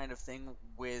that kind of thing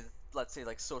with, let's say,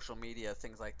 like social media,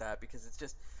 things like that, because it's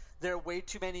just, there are way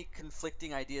too many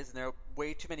conflicting ideas, and there are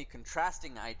way too many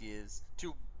contrasting ideas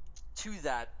to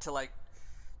that, to like,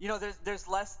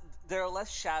 there are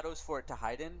less shadows for it to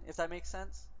hide in, if that makes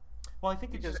sense. Well, I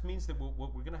think it just means that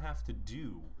what we're going to have to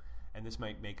do, and this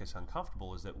might make us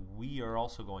uncomfortable, is that we are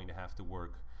also going to have to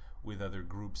work with other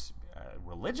groups,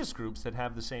 religious groups, that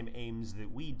have the same aims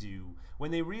that we do, when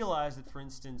they realize that, for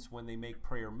instance, when they make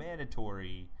prayer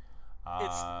mandatory,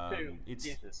 it's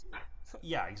Jesus.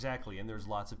 Yeah, exactly. And there's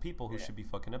lots of people who should be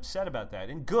fucking upset about that.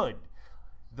 And good.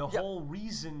 The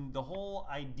whole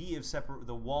idea of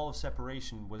the wall of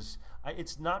separation was,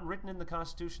 it's not written in the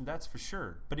Constitution, that's for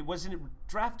sure. But it wasn't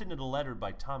drafted in a letter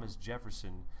by Thomas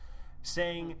Jefferson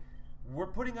saying, we're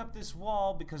putting up this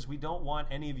wall because we don't want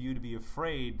any of you to be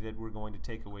afraid that we're going to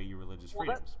take away your religious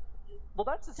freedoms. Well,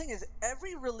 that's the thing, is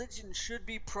every religion should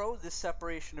be pro this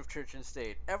separation of church and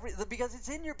state. Because it's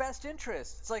in your best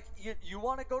interest. It's like, you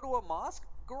want to go to a mosque?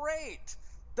 Great.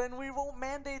 Then we won't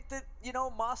mandate that,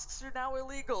 mosques are now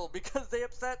illegal because they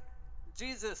upset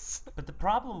Jesus. But the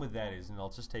problem with that is, and I'll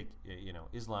just take,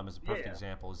 Islam as a perfect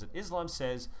example, is that Islam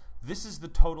says this is the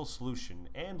total solution.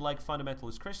 And like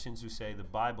fundamentalist Christians who say the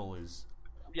Bible is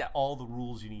all the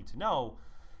rules you need to know,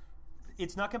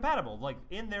 it's not compatible. Like,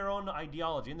 in their own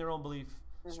ideology, in their own belief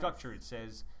structure, it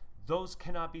says those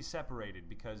cannot be separated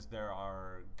because there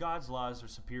are God's laws are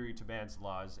superior to man's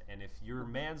laws, and if your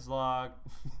man's law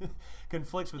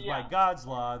conflicts with my God's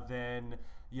law, then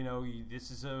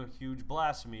this is a huge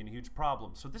blasphemy and a huge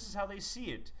problem. So this is how they see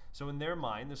it. So in their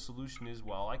mind, the solution is,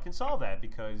 well, I can solve that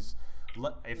because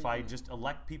if I just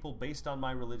elect people based on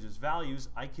my religious values,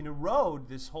 I can erode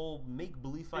this whole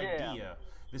make-believe idea,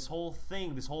 this whole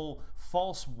thing, this whole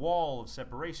false wall of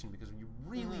separation. Because when you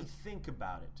really think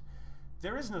about it,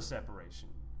 there is no separation.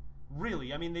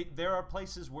 Really. I mean, there are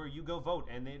places where you go vote,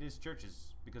 and it is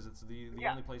churches, because it's the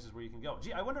only places where you can go.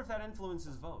 Gee, I wonder if that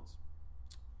influences votes.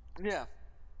 Yeah.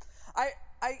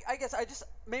 I guess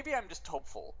maybe I'm just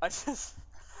hopeful.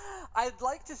 I'd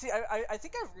like to see. I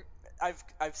think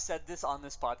I've said this on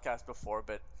this podcast before,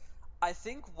 but I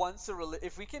think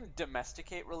if we can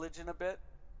domesticate religion a bit,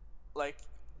 like,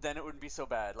 then it wouldn't be so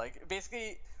bad. Like,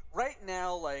 basically, right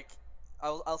now, like,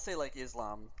 I'll say, like,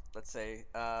 Islam, let's say,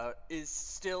 is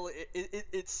still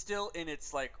it's still in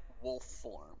its, like, wolf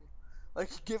form. Like,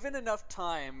 given enough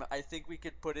time, I think we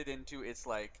could put it into its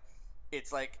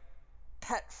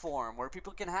pet form, where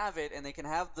people can have it and they can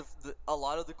have a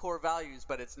lot of the core values,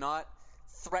 but it's not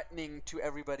threatening to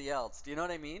everybody else. Do you know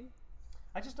what I mean?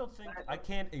 I just don't think I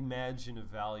can't imagine a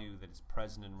value that is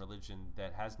present in religion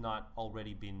that has not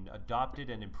already been adopted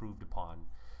and improved upon.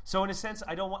 So in a sense,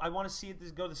 I want to see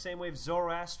it go the same way of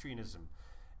Zoroastrianism.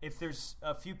 If there's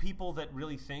a few people that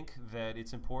really think that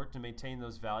it's important to maintain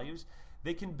those values,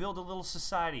 they can build a little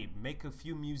society, make a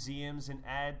few museums, and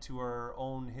add to our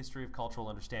own history of cultural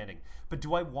understanding. But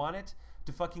do I want it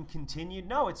to fucking continue?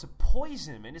 No, it's a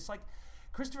poison. And it's like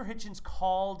Christopher Hitchens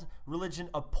called religion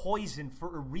a poison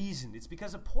for a reason. It's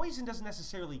because a poison doesn't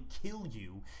necessarily kill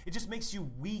you. It just makes you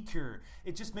weaker.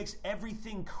 It just makes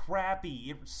everything crappy.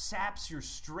 It saps your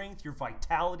strength, your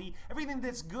vitality, everything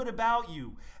that's good about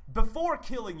you before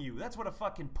killing you. That's what a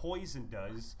fucking poison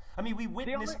does. I mean, we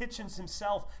witnessed Hitchens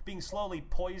himself being slowly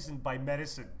poisoned by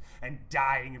medicine and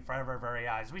dying in front of our very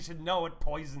eyes. We should know what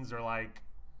poisons are like.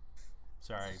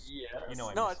 Sorry. Yes.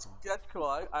 No, that's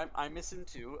cool. I miss him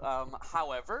too.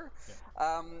 However,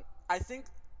 I think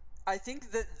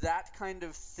that kind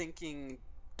of thinking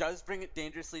does bring it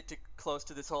dangerously close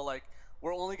to this whole, like,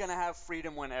 we're only going to have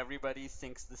freedom when everybody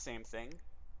thinks the same thing,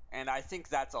 and I think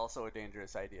that's also a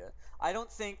dangerous idea. I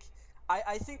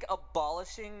think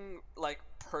abolishing, like,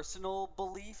 personal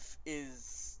belief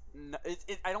is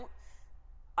I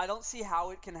don't see how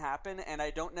it can happen, and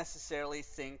I don't necessarily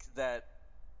think that.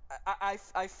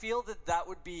 I feel that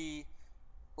would be,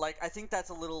 like, I think that's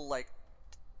a little, like,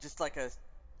 just like a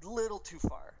little too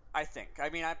far, I think. I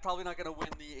mean, I'm probably not going to win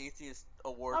the Atheist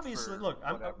Award. Obviously, look,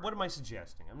 what am I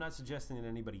suggesting? I'm not suggesting that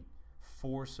anybody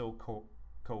force or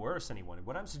coerce anyone.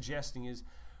 What I'm suggesting is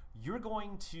you're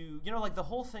going to, like the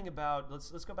whole thing about,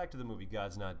 let's go back to the movie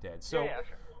God's Not Dead. So yeah,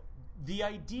 sure. The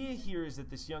idea here is that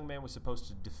this young man was supposed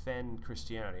to defend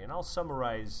Christianity, and I'll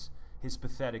summarize his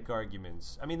pathetic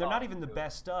arguments. I mean, they're not even the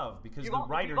best of, because the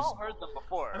writers... You've all heard them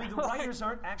before. I mean, the writers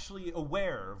aren't actually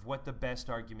aware of what the best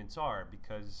arguments are,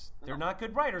 because they're not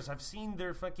good writers. I've seen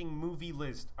their fucking movie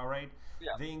list, all right?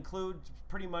 Yeah. They include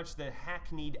pretty much the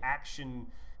hackneyed action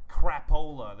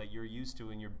crapola that you're used to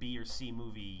in your B or C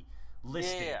movie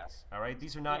listings, all right?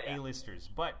 These are not A-listers.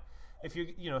 But if you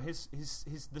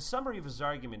the summary of his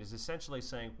argument is essentially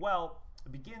saying, well,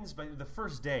 it begins by the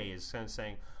first day is kind of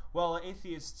saying, well,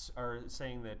 atheists are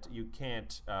saying that you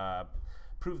can't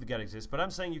prove that God exists, but I'm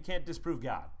saying you can't disprove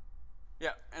God.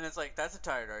 Yeah, and it's like, that's a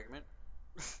tired argument.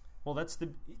 Well, that's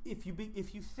if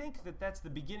you think that that's the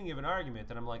beginning of an argument,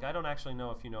 then I'm like, I don't actually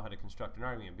know if you know how to construct an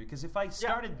argument, because if I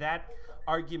started that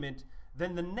argument,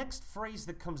 then the next phrase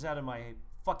that comes out of my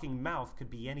fucking mouth could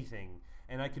be anything,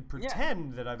 and I could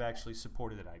pretend that I've actually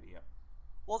supported that idea.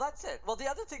 Well, that's it. Well, the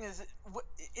other thing is,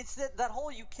 it's that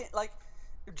whole, you can't, like,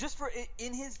 just for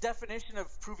in his definition of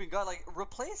proving God, like,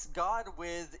 replace God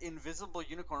with invisible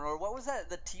unicorn, or what was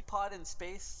that? The teapot in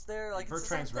space there, like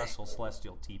Bertrand's Russell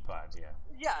celestial teapot. Yeah.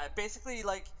 Yeah, basically,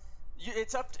 like,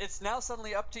 it's now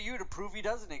suddenly up to you to prove he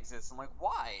doesn't exist. I'm like,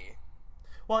 why?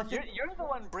 Well, I think you're the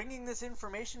one bringing this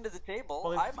information to the table.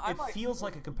 Well, it feels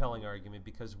like a compelling argument,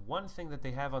 because one thing that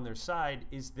they have on their side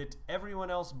is that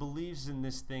everyone else believes in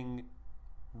this thing.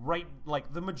 Right,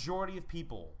 like the majority of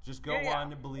people just go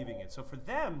on believing it. So for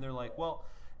them, they're like, well,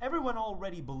 everyone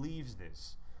already believes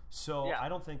this, so I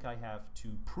don't think I have to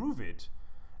prove it.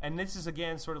 And this is,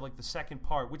 again, sort of like the second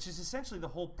part, which is essentially the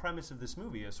whole premise of this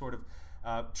movie, a sort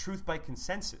of truth by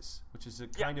consensus, which is a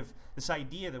kind of this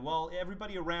idea that, well,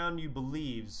 everybody around you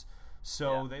believes,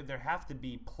 so there have to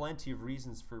be plenty of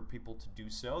reasons for people to do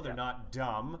so. They're not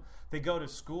dumb. They go to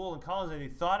school and college and they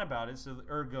thought about it, so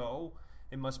ergo,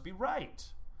 it must be right.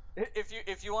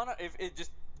 If you want to, if it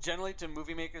just generally to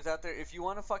movie makers out there, if you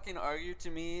want to fucking argue to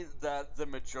me that the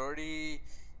majority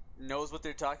knows what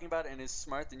they're talking about and is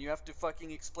smart, then you have to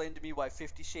fucking explain to me why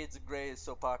 50 Shades of Grey is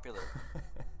so popular.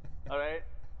 All right?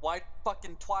 Why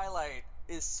fucking Twilight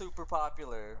is super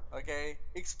popular, okay?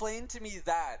 Explain to me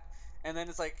that. And then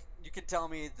it's like, you can tell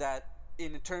me that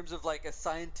in terms of like a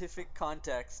scientific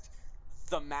context,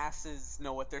 the masses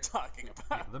know what they're talking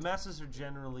about. Yeah, the masses are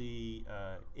generally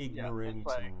ignorant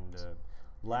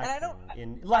like,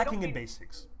 and lacking in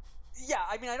basics. Yeah,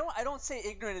 I mean, I don't say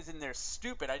ignorant as in they're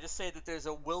stupid. I just say that there's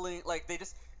a willing, like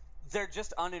they're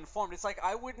just uninformed. It's like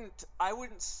I wouldn't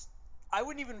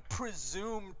even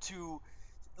presume to,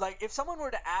 like, if someone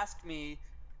were to ask me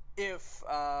if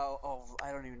I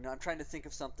don't even know. I'm trying to think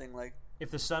of something like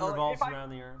if the sun revolves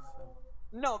around the earth.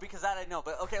 No, because that I know.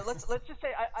 But okay, let's just say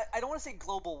I don't want to say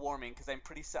global warming because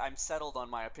I'm settled on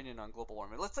my opinion on global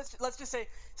warming. Let's just say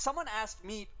someone asked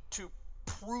me to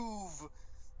prove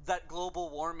that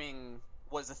global warming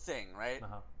was a thing, right?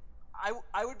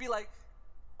 I would be like,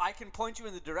 I can point you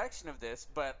in the direction of this,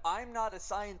 but I'm not a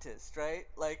scientist, right?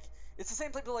 Like, it's the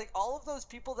same thing. Like, all of those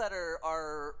people that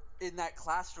are in that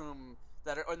classroom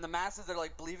that are in the masses that are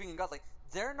like believing in God, like,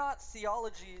 they're not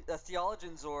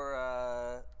theologians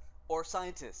or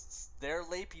scientists. They're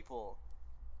lay people.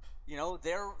 You know,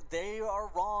 they are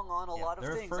wrong on a lot of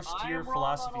things. They're first-year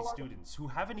philosophy students who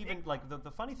haven't even, like,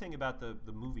 the funny thing about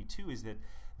the movie too is that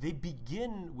they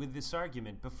begin with this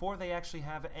argument before they actually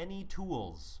have any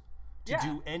tools to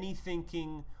do any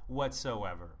thinking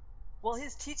whatsoever. Well,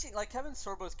 his teaching, like Kevin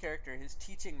Sorbo's character, his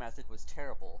teaching method was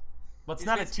terrible. Well, it's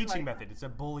not a teaching method; it's a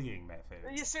bullying method.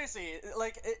 Yeah, seriously,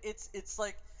 like it's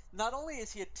like not only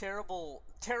is he a terrible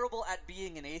at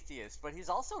being an atheist, but he's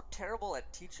also terrible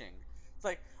at teaching. It's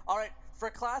like, all right, for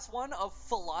class 1 of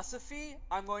philosophy,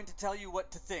 I'm going to tell you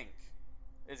what to think.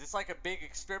 Is this like a big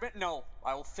experiment? No,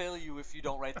 I will fail you if you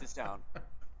don't write this down.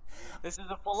 This is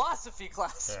a philosophy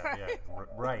class, right? Yeah,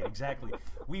 right, exactly.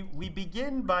 We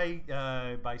begin by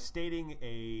stating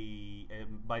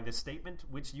by the statement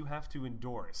which you have to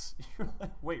endorse. You're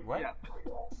like, wait, what? Yeah.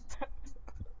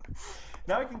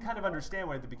 Now I can kind of understand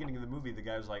why at the beginning of the movie the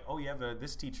guy was like, "Oh, you have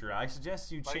this teacher. I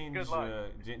suggest you change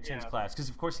class," because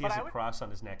of course he has a cross on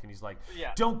his neck, and he's like,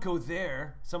 "Don't go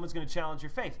there. Someone's going to challenge your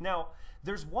faith." Now,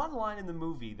 there's one line in the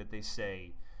movie that they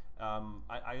say. I'm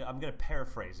going to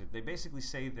paraphrase it. They basically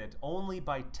say that only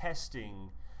by testing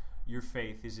your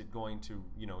faith is it going to,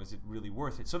 is it really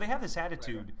worth it? So they have this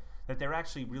attitude that they're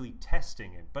actually really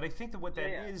testing it. But I think that what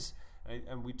that is,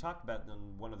 and we talked about it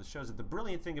on one of the shows, that the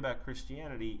brilliant thing about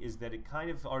Christianity is that it kind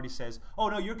of already says, oh,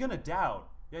 no, you're going to doubt.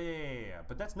 Yeah.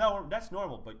 But that's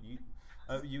normal. But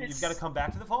you've got to come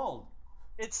back to the fold.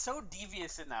 It's so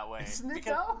devious in that way. Isn't it,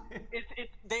 though?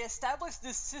 They established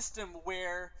this system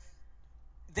where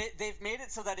they've made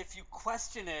it so that if you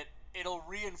question it, it'll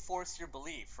reinforce your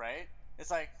belief, right?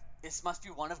 It's like, this must be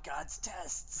one of God's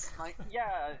tests. Like,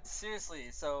 yeah, seriously.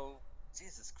 So,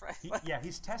 Jesus Christ.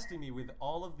 He's testing me with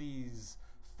all of these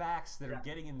facts that are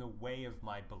getting in the way of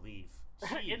my belief.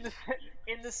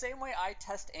 In the same way I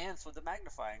test ants with a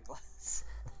magnifying glass.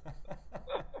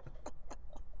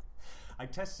 I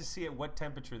test to see at what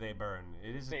temperature they burn.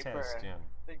 It is a test, burn.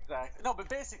 Yeah. Exactly. No, but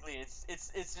basically, it's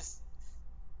just.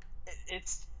 It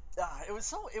was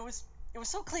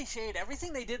so cliched.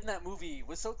 Everything they did in that movie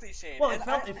was so cliched. Well, it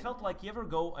felt like, you ever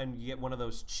go and you get one of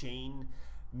those chain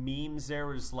memes? There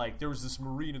was this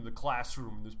Marine in the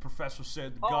classroom, and this professor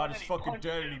said God is fucking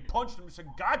dead, and he punched him and said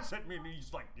God sent me, and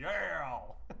he's like, yeah.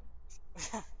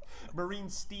 Marine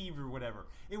Steve or whatever.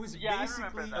 It was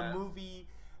basically a movie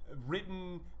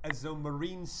written as though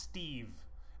Marine Steve,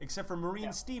 except for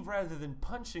Marine Steve, rather than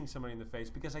punching somebody in the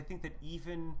face, because I think that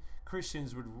even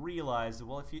Christians would realize that,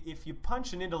 well, if you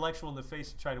punch an intellectual in the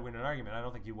face to try to win an argument, I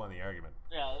don't think you won the argument.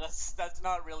 Yeah, that's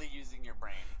not really using your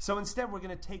brain. So instead, we're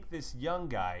going to take this young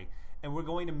guy, and we're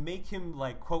going to make him,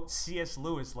 like, quote C.S.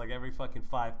 Lewis, like, every fucking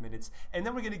 5 minutes, and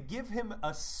then we're going to give him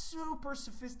a super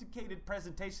sophisticated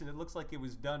presentation that looks like it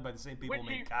was done by the same people who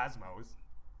made Cosmos.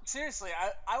 Seriously,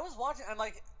 I was watching, I'm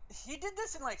like, he did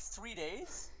this in like 3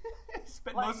 days. He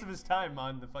spent most of his time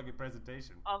on the fucking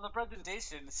presentation. On the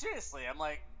presentation, seriously, I'm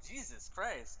like, Jesus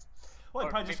Christ. Well,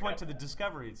 he probably just went to the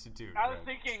Discovery Institute. I was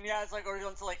thinking, it's like, or he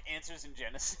went to like Answers in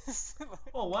Genesis.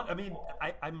 Well, what I mean,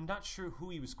 I'm not sure who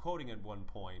he was quoting at one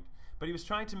point, but he was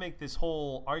trying to make this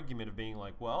whole argument of being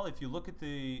like, well, if you look at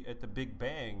the Big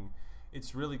Bang,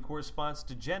 it's really corresponds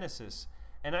to Genesis.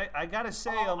 And I gotta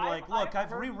say,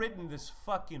 I've rewritten this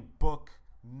fucking book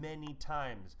many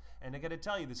times, and I gotta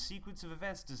tell you, the sequence of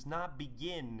events does not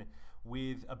begin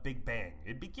with a Big Bang.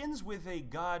 It begins with a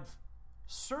God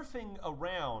surfing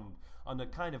around on a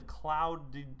kind of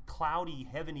cloudy,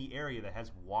 heavenly area that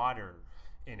has water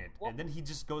in it, and then he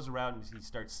just goes around and he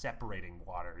starts separating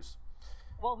waters.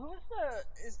 Well, who's the?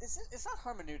 It's not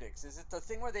hermeneutics. Is it the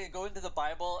thing where they go into the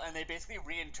Bible and they basically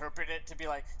reinterpret it to be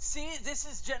like, see, this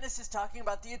is Genesis talking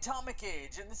about the atomic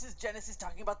age, and this is Genesis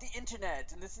talking about the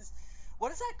internet, and this is,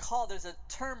 what is that called? There's a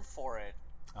term for it.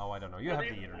 Oh, I don't know. You have the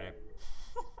internet.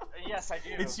 Yes, I do.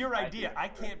 It's your idea. I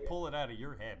can't pull it out of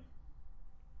your head.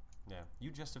 Yeah, you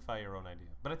justify your own idea.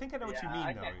 But I think I know what you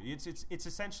mean, though. It's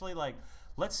essentially like,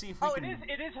 let's see if we can.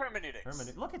 Oh, it is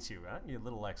hermeneutics. Look at you, huh? You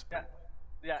little expert.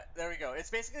 Yeah, there we go. It's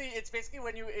basically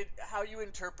when how you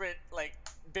interpret like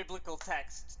biblical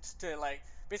text to like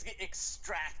basically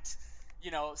extract.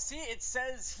 See, it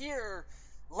says here,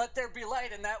 "Let there be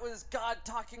light," and that was God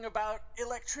talking about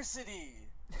electricity.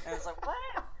 And it's like, what?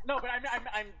 No, but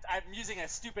I'm using a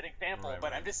stupid example,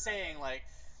 but I'm just saying like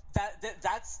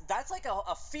that's like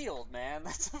a field, man.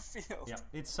 That's a field. Yeah,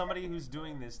 it's somebody who's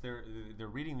doing this. They're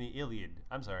reading the Iliad.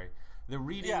 I'm sorry. They're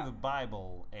reading the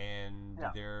Bible, and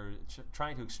they're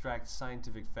trying to extract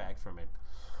scientific fact from it.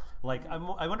 Like,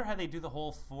 I wonder how they do the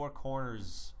whole four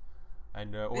corners,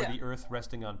 and or the Earth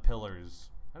resting on pillars.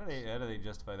 How do they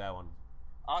justify that one?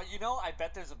 I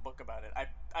bet there's a book about it.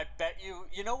 I bet you.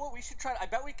 You know what we should try? I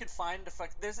bet we could find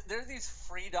there's these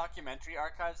free documentary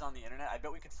archives on the internet. I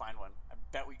bet we could find one. I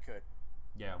bet we could.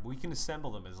 Yeah, we can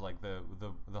assemble them as like the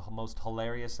most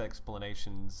hilarious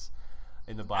explanations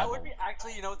in the Bible. That would be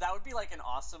that would be like an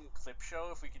awesome clip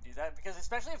show if we could do that, because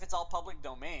especially if it's all public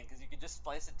domain, because you could just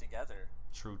splice it together.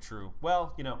 True.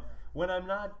 Well, when I'm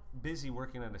not busy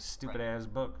working on a stupid ass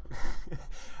book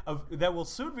that will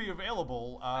soon be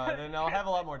available, then I'll have a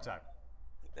lot more time.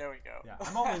 There we go. Yeah,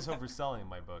 I'm always overselling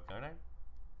my book, aren't I?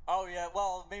 Oh yeah,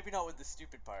 well maybe not with the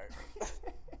stupid part.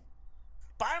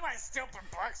 Buy my stupid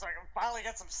book so I can finally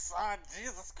get some sun.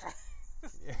 Jesus Christ.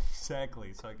 Yeah,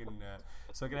 exactly. So I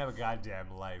can have a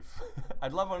goddamn life.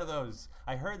 I'd love one of those.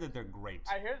 I heard that they're great.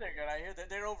 I hear they're good. I hear that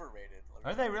they're overrated.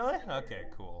 Are they really? Okay,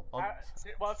 cool.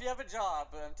 Well, if you have a job,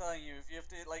 I'm telling you, if you have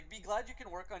to, like, be glad you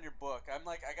can work on your book. I'm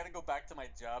like, I gotta go back to my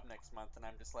job next month, and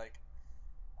I'm just like,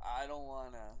 I don't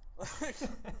wanna.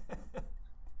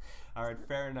 All right,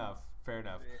 fair enough.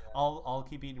 Yeah. I'll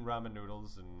keep eating ramen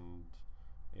noodles, and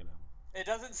It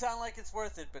doesn't sound like it's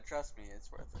worth it, but trust me,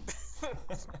 it's worth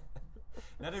it.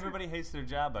 Not everybody hates their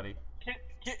job, buddy.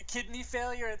 Kidney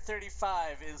failure at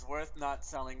 35 is worth not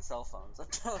selling cell phones. I'm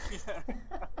telling you that.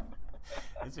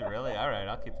 Is it really? All right,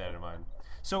 I'll keep that in mind.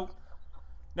 So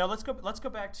now let's go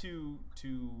back to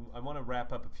I want to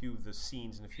wrap up a few of the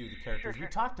scenes and a few of the characters. Sure.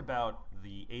 We talked about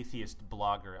the atheist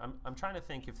blogger. I'm trying to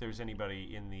think if there's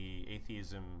anybody in the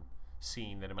atheism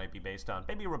scene that it might be based on.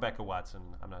 Maybe Rebecca Watson.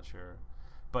 I'm not sure.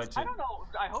 But I don't know.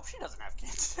 I hope she doesn't have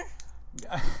cancer.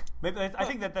 Maybe I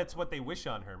think that's what they wish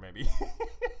on her. Maybe.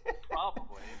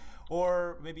 Probably.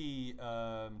 Or maybe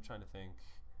I'm trying to think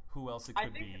who else it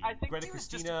could be. I think Greta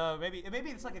Christina. Maybe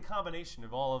it's like a combination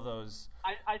of all of those.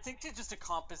 I think she's just a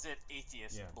composite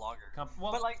atheist blogger.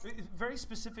 Well, but like very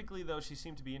specifically though, she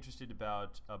seemed to be interested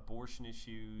about abortion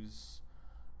issues.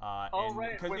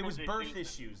 Because it was birth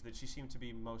issues that she seemed to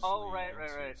be mostly into.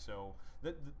 Right. So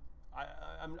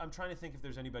I'm trying to think if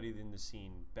there's anybody in the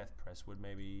scene. Beth Presswood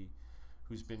maybe,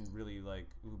 who's been really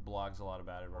who blogs a lot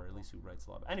about it, or at least who writes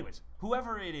a lot about it. Anyways,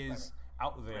 whoever it is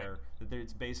out there that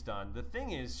it's based on, the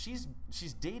thing is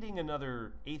she's dating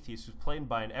another atheist who's played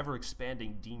by an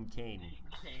ever-expanding Dean Cain.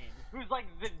 Who's like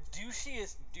the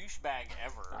douchiest douchebag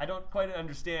ever. I don't quite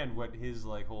understand what his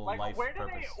whole life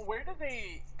purpose. Where do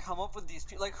they come up with these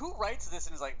people? Like, who writes this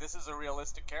and is like, this is a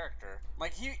realistic character?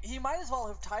 Like, he might as well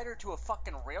have tied her to a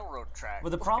fucking railroad track.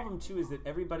 Well, the problem too is that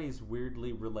everybody's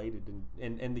weirdly related,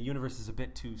 and the universe is a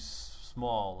bit too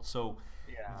small. So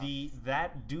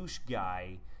that douche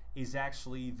guy is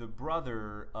actually the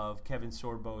brother of Kevin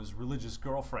Sorbo's religious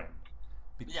girlfriend.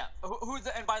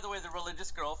 And by the way, the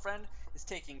religious girlfriend is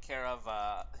taking care of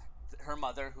her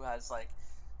mother, who has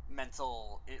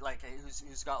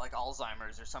who's got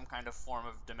Alzheimer's or some kind of form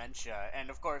of dementia. And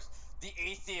of course, the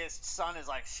atheist son is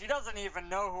like, she doesn't even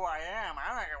know who I am.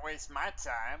 I'm not gonna waste my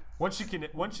time. Once you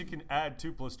can add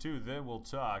 2 + 2, then we'll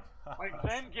talk.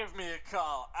 Then give me a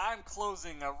call. I'm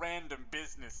closing a random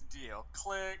business deal.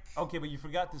 Click. Okay, but you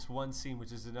forgot this one scene,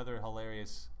 which is another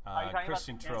hilarious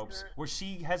Christian tropes, where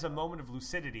she has a moment of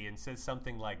lucidity and says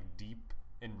something like deep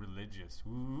and religious.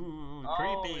 Ooh,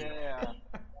 creepy. Yeah.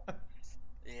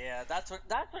 Yeah, that's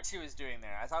what she was doing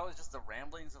there. I thought it was just the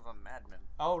ramblings of a madman.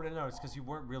 Oh no, it's because you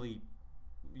weren't really,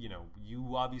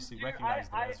 you obviously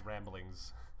recognized them as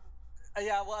ramblings.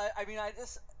 Yeah, well,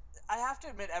 I have to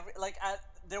admit,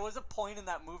 there was a point in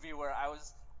that movie where I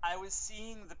was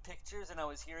seeing the pictures and I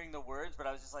was hearing the words, but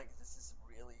I was just like, this is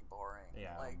really boring.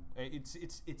 Yeah, Like it's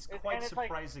quite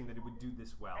surprising that it would do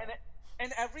this well.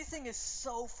 And everything is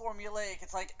so formulaic.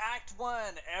 It's like Act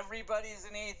 1, everybody's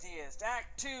an atheist.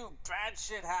 Act 2, bad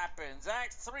shit happens.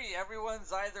 Act 3,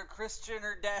 everyone's either Christian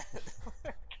or dead.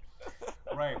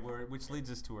 Right, which leads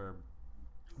us to our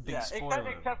big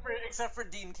spoiler. Except for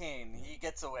Dean Cain, he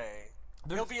gets away.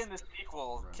 He'll be in the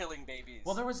sequel, killing babies.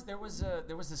 Well, there was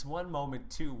this one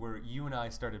moment too where you and I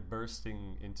started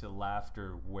bursting into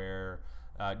laughter where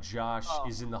Josh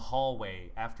is in the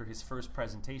hallway after his first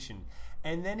presentation,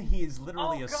 and then he is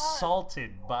literally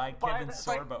assaulted by Kevin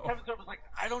Sorbo. Kevin Sorbo's like,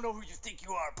 I don't know who you think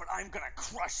you are, but I'm gonna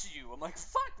crush you. I'm like,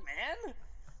 fuck, man.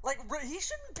 Like, he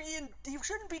shouldn't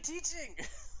be teaching.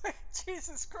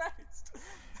 Jesus Christ.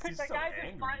 He's that so guy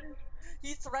angry.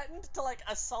 He threatened to like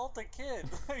assault a kid.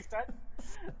 Like that,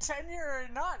 tenure or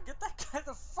not, get that guy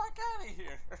the fuck out of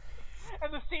here.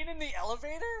 And the scene in the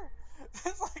elevator,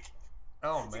 it's like,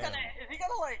 oh man, is he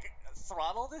gonna like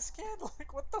throttle this kid?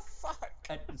 Like, what the fuck?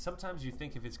 And sometimes you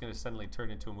think if it's gonna suddenly turn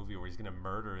into a movie where he's gonna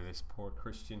murder this poor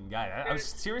Christian guy. I was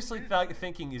seriously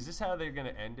thinking, is this how they're gonna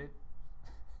end it?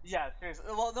 Yeah, seriously.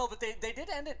 Well, no, but they did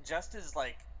end it just as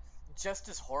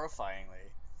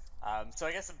horrifyingly. So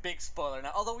I guess a big spoiler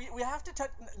now. Although we have to touch.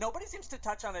 Nobody seems to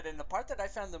touch on it. And the part that I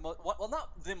found the most, well,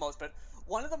 not the most, but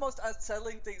one of the most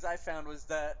unsettling things I found was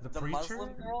that the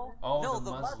Muslim girl. Oh, no, the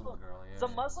Muslim girl. Yeah, the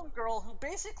Muslim girl who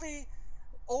basically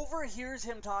overhears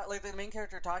him talk, like the main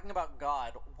character talking about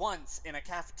God once in a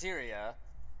cafeteria.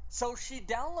 So she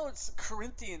downloads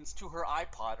Corinthians to her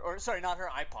iPod, or sorry, not her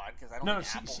iPod, because I don't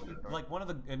think Apple would. Like one of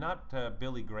the, not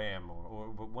Billy Graham or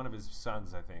one of his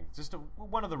sons, I think. Just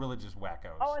one of the religious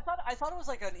wackos. Oh, I thought it was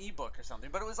like an ebook or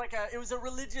something, but it was like a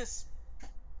religious,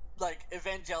 like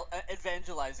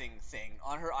evangelizing thing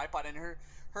on her iPod, and her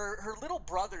little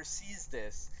brother sees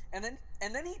this, and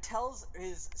then he tells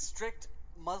his strict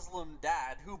Muslim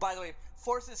dad, who by the way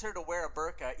forces her to wear a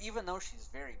burqa, even though she's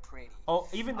very pretty. Oh,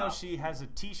 even though she has a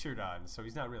T-shirt on, so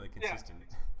he's not really consistent.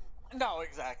 Yeah. No,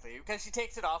 exactly, because she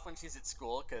takes it off when she's at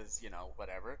school, because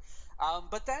whatever.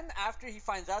 But then after he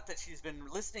finds out that she's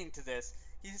been listening to this,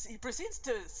 he proceeds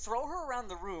to throw her around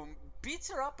the room,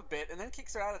 beats her up a bit, and then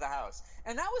kicks her out of the house.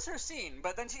 And that was her scene.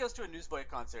 But then she goes to a Newsboy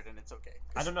concert, and it's okay.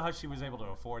 I don't know how she was able to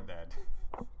afford that.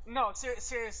 No,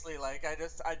 seriously, like I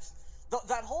just.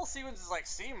 That whole sequence is like,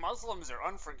 see, Muslims are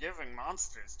unforgiving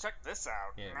monsters. Check this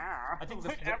out. Yeah. Nah. I think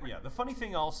the funny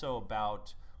thing also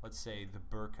about, let's say, the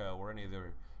burqa or any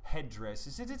other headdress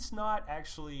is that it's not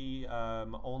actually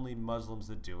only Muslims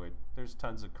that do it. There's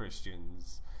tons of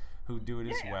Christians who do it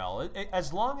as well.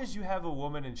 As long as you have a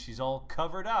woman and she's all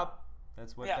covered up,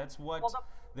 that's what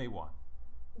they want.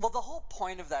 Well, the whole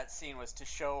point of that scene was to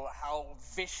show how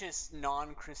vicious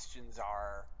non-Christians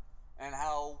are. And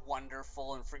how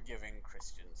wonderful and forgiving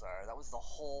Christians are. That was the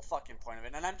whole fucking point of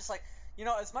it. And I'm just like,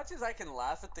 as much as I can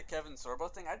laugh at the Kevin Sorbo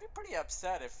thing, I'd be pretty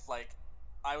upset if, like,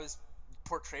 I was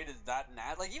portrayed as that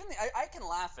mad. Like, even I can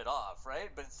laugh it off, right?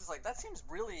 But it's just like, that seems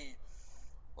really,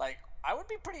 like, I would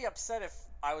be pretty upset if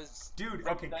I was... Dude,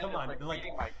 okay, come on. Like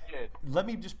my kid. Let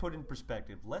me just put in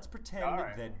perspective. Let's pretend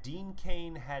that Dean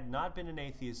Cain had not been an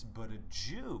atheist, but a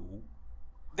Jew...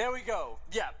 There we go.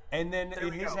 Yeah. And then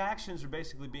his actions were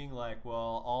basically being like,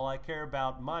 well, all I care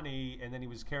about money, and then he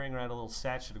was carrying around a little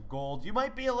sachet of gold. You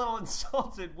might be a little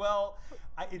insulted. Well,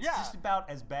 it's just about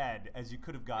as bad as you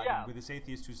could have gotten with this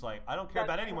atheist who's like, I don't care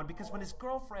about anyone, because when his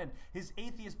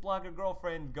atheist blogger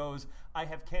girlfriend goes, I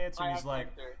have cancer, he's like,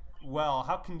 well,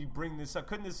 how can you bring this up?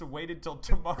 Couldn't this have waited till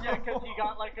tomorrow? Yeah, because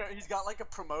he's got like a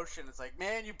promotion. It's like,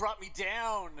 man, you brought me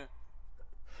down.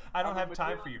 I don't have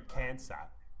time for your cancer.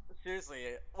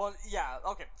 Seriously, well, yeah,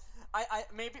 okay. I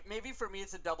maybe for me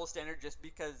it's a double standard just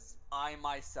because I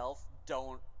myself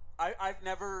don't. I've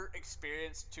never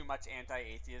experienced too much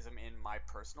anti-atheism in my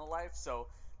personal life, so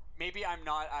maybe I'm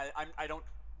not. I don't.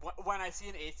 When I see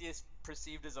an atheist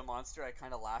perceived as a monster, I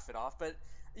kind of laugh it off. But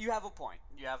you have a point.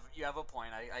 You have a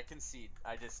point. I concede.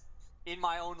 I just in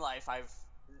my own life I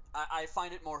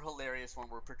find it more hilarious when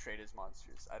we're portrayed as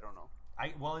monsters. I don't know.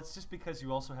 Well, it's just because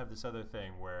you also have this other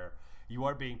thing where you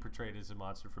are being portrayed as a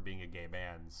monster for being a gay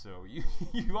man, so you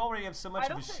already have so much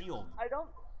of a shield. I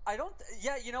don't.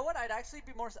 Yeah, you know what? I'd actually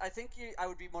be more. I think I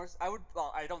would be more. I would.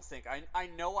 Well, I don't think. I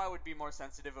know I would be more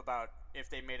sensitive about if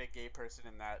they made a gay person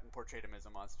in that and portrayed him as a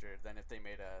monster than if they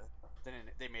made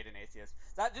an atheist.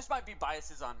 That just might be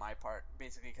biases on my part,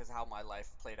 basically because of how my life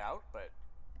played out. But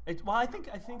I think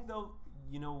though,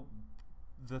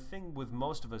 the thing with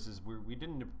most of us is we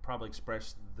didn't probably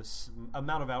express the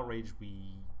amount of outrage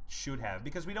we should have,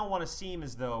 because we don't want to seem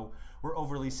as though we're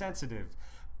overly sensitive.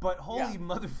 But holy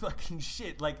motherfucking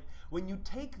shit, like, when you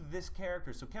take this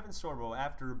character, so Kevin Sorbo,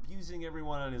 after abusing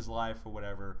everyone in his life or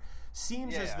whatever,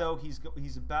 seems as though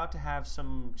he's about to have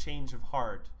some change of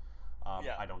heart.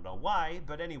 I don't know why,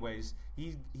 but anyways,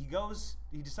 he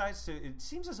decides to, it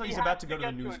seems as though he's about to go to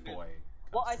the Newsboy.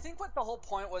 Well, I think what the whole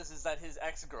point was is that his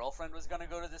ex-girlfriend was going to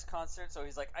go to this concert, so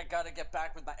he's like, I gotta get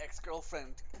back with my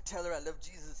ex-girlfriend, tell her I love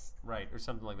Jesus. Right, or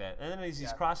something like that. And then as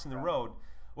he's crossing the road,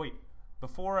 he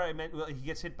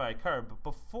gets hit by a car, but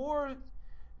before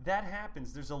that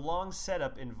happens, there's a long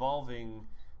setup involving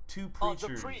two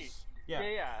preachers.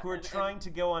 Who are trying to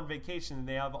go on vacation, and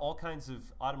they have all kinds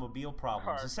of automobile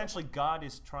problems. Essentially, God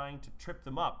is trying to trip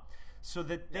them up so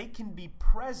that they can be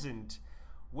present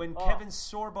when Kevin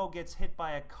Sorbo gets hit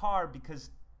by a car, because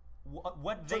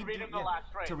to read him the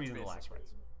last rites.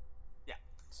 Yeah,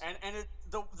 and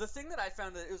the thing that I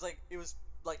found that it was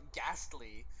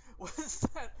ghastly was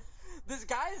that this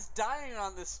guy is dying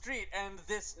on the street, and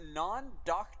this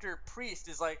non-doctor priest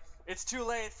is like, it's too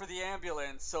late for the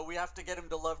ambulance, so we have to get him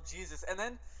to love Jesus. And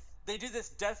then they do this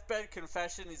deathbed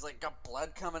confession. He's like got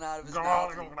blood coming out of his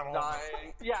mouth, and he's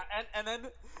dying. Yeah, and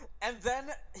then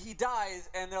he dies,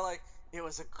 and they're like, it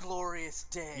was a glorious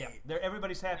day. Yeah,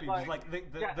 everybody's happy. Like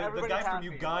the guy from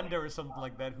Uganda or something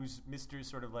like that, who's Mr.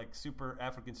 sort of like super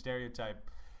African stereotype,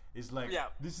 is like,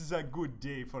 this is a good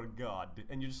day for God.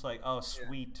 And you're just like, oh,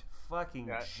 sweet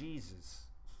fucking Jesus.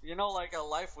 Like a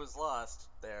life was lost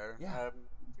there. Yeah.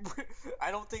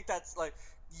 I don't think that's like,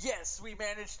 yes, we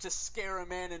managed to scare a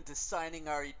man into signing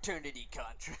our eternity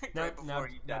contract before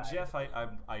he died. Now, Jeff,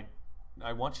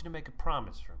 I want you to make a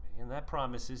promise for me. And that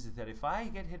promise is that if I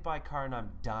get hit by a car and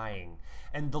I'm dying,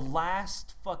 and the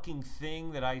last fucking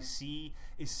thing that I see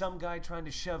is some guy trying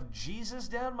to shove Jesus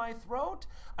down my throat,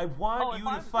 I want you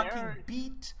to fucking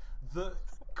beat the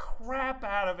crap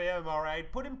out of him, all right?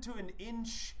 Put him to an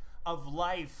inch of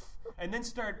life, and then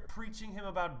start preaching him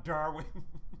about Darwin.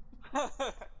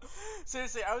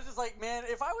 Seriously, I was just like, man,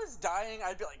 if I was dying,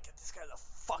 I'd be like, get this guy the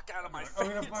fuck out of my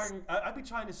face. I'd be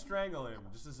trying to strangle him,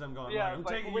 just as I'm going, I'm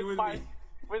taking you with me.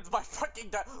 With my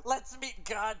fucking let's meet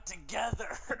God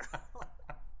together.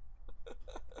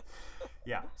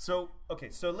 Yeah. So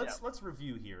let's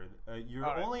review here. You're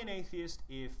only an atheist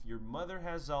if your mother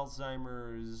has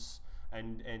Alzheimer's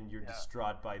and you're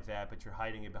distraught by that, but you're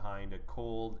hiding it behind a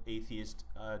cold atheist,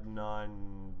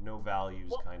 no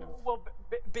values kind of. Well,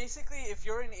 basically, if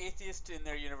you're an atheist in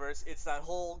their universe, it's that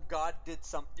whole God did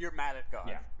something. You're mad at God.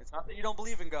 Yeah. It's not that you don't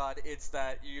believe in God. It's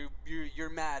that you're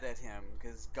mad at him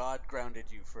because God grounded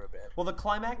you for a bit. Well, the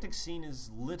climactic scene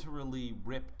is literally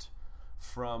ripped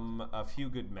from A Few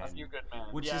Good Men.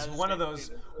 Which is one of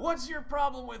those, what's your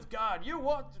problem with God? You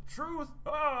want the truth?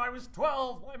 Oh, I was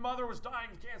 12. My mother was dying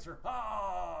of cancer.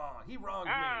 Oh, he wronged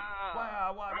me.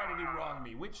 Why did he wrong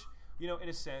me? Which, in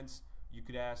a sense, you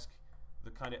could ask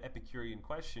the kind of Epicurean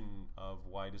question of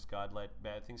why does God let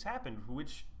bad things happen?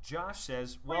 Which Josh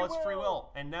says, well, it's free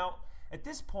will. And now, at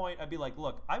this point, I'd be like,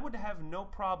 look, I would have no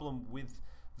problem with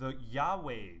the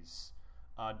Yahweh's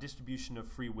distribution of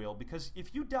free will, because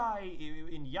if you die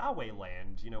in Yahweh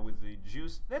land, with the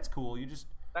Jews, that's cool.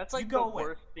 That's like the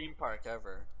worst theme park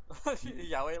ever.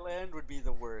 Yahweh land would be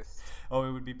the worst. Oh,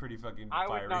 it would be pretty fucking fiery. I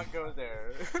would not go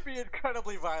there. It would be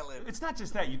incredibly violent. It's not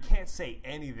just that. You can't say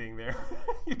anything there.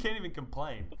 You can't even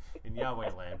complain in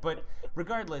Yahweh land. But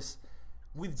regardless,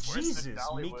 with Jesus,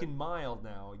 meek and mild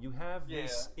now, you have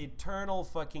this eternal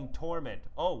fucking torment.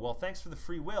 Oh, well, thanks for the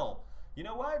free will. You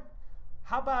know what?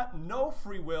 How about no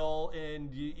free will, and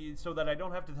so that I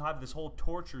don't have to have this whole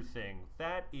torture thing?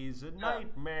 That is a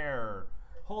nightmare.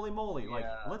 Holy moly! Like,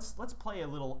 let's play a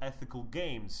little ethical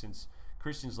game, since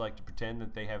Christians like to pretend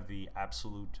that they have the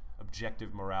absolute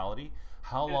objective morality.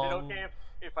 How long? Is it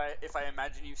okay if I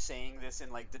imagine you saying this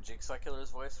in like the Jigsaw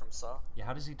Killer's voice from Saw? Yeah.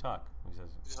 How does he talk? He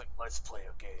says, he's like, "Let's play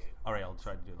a game." All right, I'll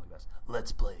try to do it like this.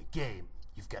 Let's play a game.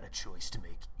 You've got a choice to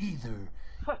make.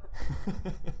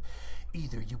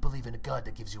 Either you believe in a God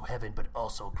that gives you heaven but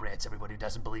also grants everybody who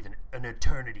doesn't believe in an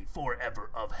eternity forever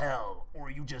of hell, or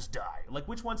you just die. Like,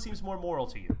 which one seems more moral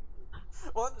to you?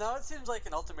 Well, now it seems like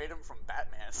an ultimatum from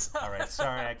Batman. All right,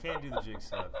 sorry, I can't do the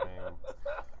Jigsaw thing.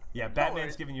 Yeah,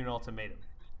 Batman's giving you an ultimatum.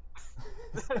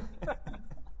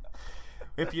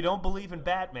 If you don't believe in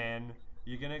Batman,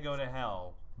 you're going to go to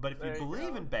hell. But if you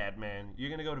believe in Batman, you're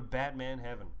going to go to Batman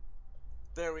heaven.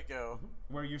 There we go.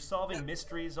 Where you're solving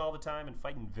mysteries all the time and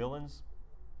fighting villains.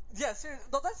 Yeah, seriously.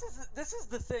 No, this is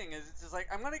the thing. Is it's just like,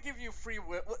 I'm going to give you free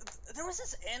will. There was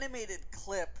this animated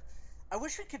clip. I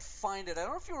wish we could find it. I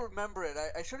don't know if you remember it.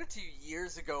 I showed it to you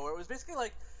years ago, where it was basically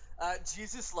like,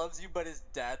 Jesus loves you, but his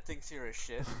dad thinks you're a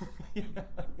shit.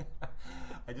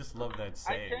 I just love that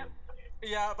saying.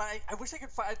 Yeah, but I wish I could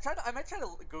find. I might try to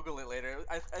Google it later.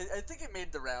 I think it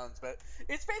made the rounds, but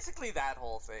it's basically that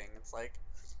whole thing. It's like,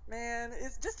 man,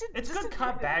 It's just good admit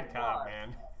cop, it, bad it's cop, not.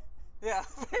 man. Yeah,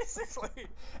 basically.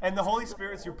 And the Holy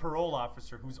Spirit's your parole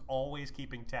officer who's always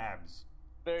keeping tabs.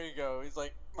 There you go. He's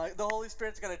like, the Holy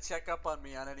Spirit's gonna check up on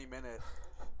me on any minute.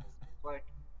 Like,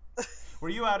 Were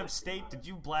you out of state? Did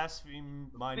you blaspheme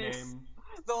my the name?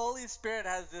 the Holy Spirit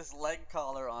has this leg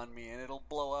collar on me, and it'll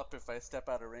blow up if I step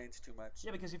out of range too much.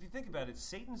 Yeah, because if you think about it,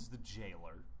 Satan's the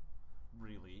jailer,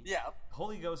 really. Yeah.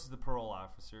 Holy Ghost is the parole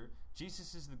officer.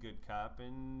 Jesus is the good cop,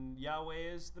 and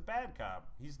Yahweh is the bad cop.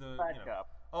 He's the Bad cop.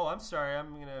 Oh, I'm sorry.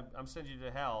 I'm sending you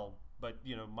to hell. But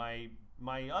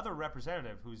my other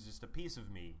representative, who's just a piece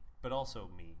of me, but also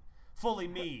me, fully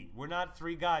me. We're not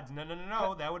three gods.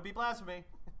 No. That would be blasphemy.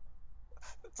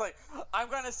 It's like, I'm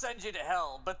gonna send you to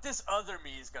hell, but this other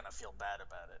me is gonna feel bad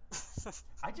about it.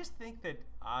 I just think that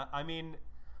I'm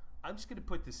just gonna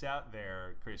put this out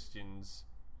there, Christians.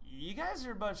 You guys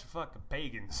are a bunch of fucking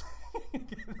pagans.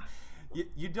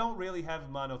 you don't really have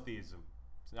monotheism.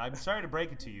 I'm sorry to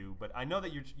break it to you, but I know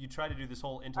that you try to do this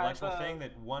whole intellectual thing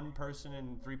that one person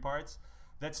in three parts.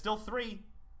 That's still three.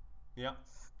 Yeah,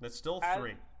 that's still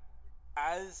three.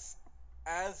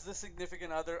 As the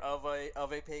significant other of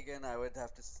a pagan, I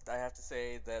have to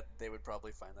say that they would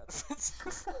probably find that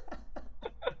offensive.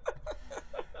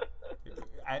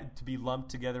 To be lumped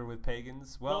together with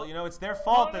pagans? Well, it's their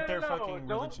fault that their fucking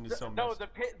religion is so messed. No,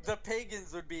 the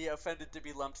pagans would be offended to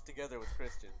be lumped together with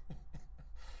Christian.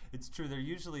 It's true. They're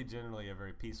usually generally a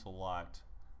very peaceful lot.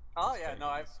 Oh yeah,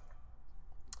 pagans.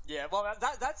 Yeah, well,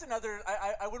 that's another.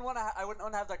 I wouldn't want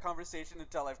to have that conversation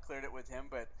until I've cleared it with him.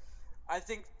 But I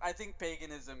think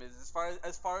paganism is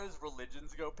as far as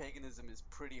religions go, paganism is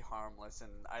pretty harmless,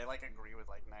 and I agree with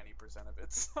 90% of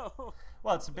it. So.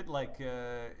 Well, it's a bit like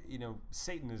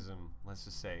Satanism. Let's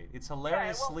just say it's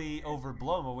hilariously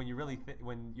overblown, but when you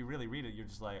really read it, you're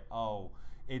just like, oh,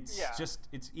 it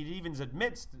even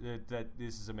admits that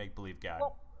this is a make-believe God.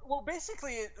 Well,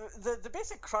 basically, the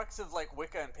basic crux of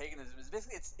Wicca and paganism is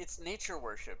basically it's nature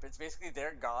worship. It's basically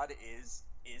their god is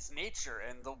nature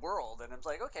and the world, and it's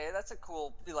like, okay, that's a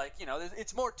cool,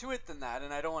 it's more to it than that,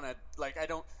 and I don't want to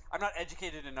I'm not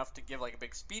educated enough to give a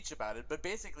big speech about it, but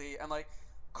basically I'm like,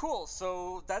 cool,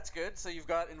 so that's good. So you've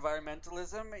got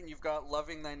environmentalism, and you've got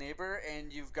loving thy neighbor,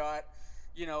 and you've got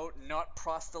not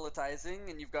proselytizing,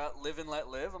 and you've got live and let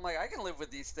live. I'm like, I can live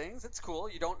with these things. It's cool.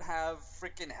 You don't have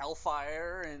freaking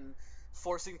hellfire and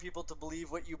forcing people to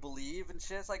believe what you believe and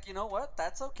shit. It's like, you know what?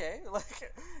 That's okay.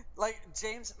 Like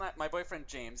James, my boyfriend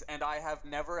James, and I have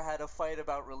never had a fight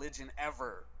about religion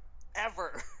ever.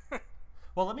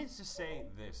 Well, let me just say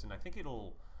this, and I think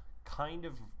it'll kind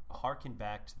of harken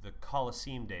back to the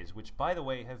Colosseum days, which, by the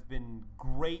way, have been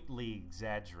greatly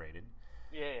exaggerated.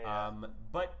 Yeah.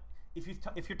 But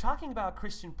if you're talking about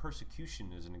Christian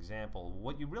persecution as an example,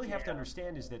 what you really have to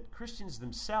understand is that Christians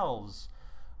themselves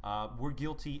were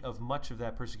guilty of much of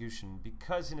that persecution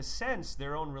because, in a sense,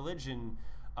 their own religion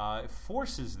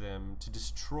forces them to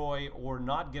destroy or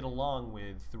not get along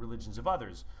with the religions of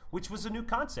others, which was a new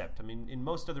concept. I mean, in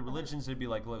most other religions, they'd be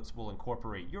like, we'll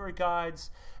incorporate your gods,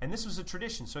 and this was a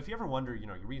tradition. So if you ever wonder,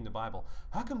 you're reading the Bible,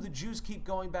 how come the Jews keep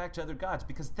going back to other gods?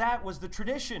 Because that was the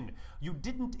tradition. You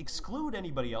didn't exclude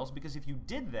anybody else, because if you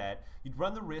did that, you'd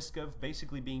run the risk of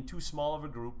basically being too small of a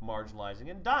group,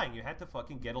 marginalizing, and dying. You had to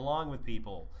fucking get along with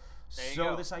people.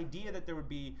 So this idea that there would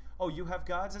be, oh, you have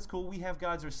gods, that's cool, we have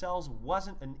gods ourselves,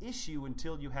 wasn't an issue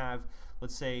until you have,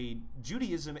 let's say,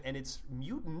 Judaism and its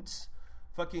mutants,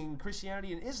 fucking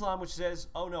Christianity and Islam, which says,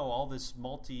 oh no, all this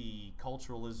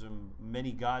multiculturalism,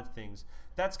 many god things,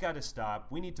 that's got to stop.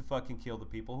 We need to fucking kill the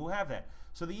people who have that.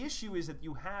 So the issue is that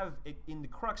you have in the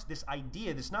crux this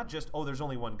idea, this not just, oh, there's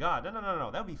only one God. No,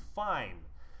 that would be fine.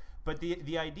 But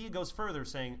the idea goes further,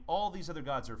 saying all these other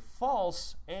gods are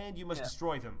false and you must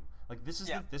destroy them. Like, this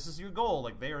is your goal.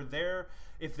 Like, they are there.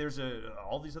 If there's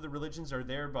all these other religions are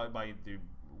there by the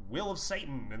will of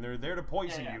Satan, and they're there to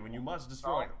poison you, and you must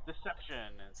destroy them. Deception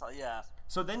and so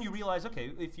So then you realize,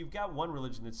 okay, if you've got one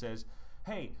religion that says,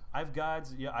 hey, I have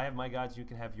gods, I have my gods, you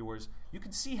can have yours, you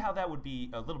can see how that would be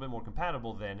a little bit more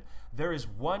compatible than there is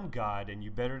one God, and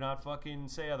you better not fucking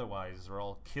say otherwise, or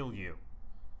I'll kill you.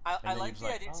 I like the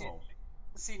idea.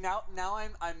 See, now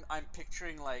I'm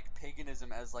picturing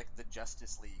paganism as the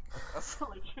Justice League of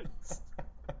religions.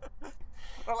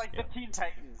 Or the Teen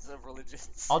Titans of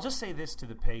religions. I'll just say this to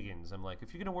the pagans. I'm like,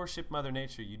 if you're going to worship Mother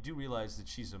Nature, you do realize that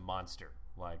she's a monster.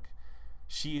 Like,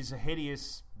 she is a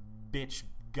hideous bitch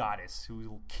goddess who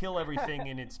will kill everything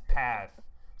in its path.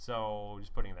 So,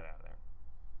 just putting that out there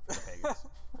for the pagans.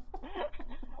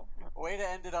 Way to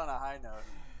end it on a high note.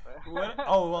 What?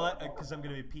 Oh, well, because I'm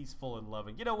going to be peaceful and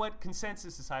loving. You know what?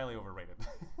 Consensus is highly overrated.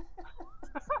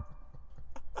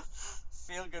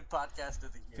 Feel good podcast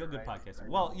of the year. Feel good right? podcast.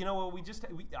 Well, you know what?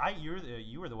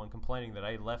 You were the one complaining that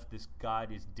I left this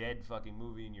God is dead fucking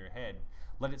movie in your head.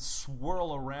 Let it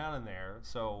swirl around in there.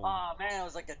 So. Oh man, it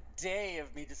was like a day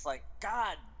of me just like,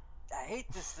 God, I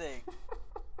hate this thing.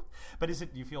 But do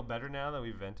you feel better now that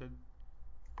we've vented?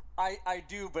 I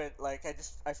do, but like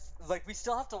like we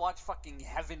still have to watch fucking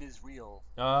Heaven is Real.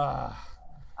 I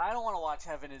don't want to watch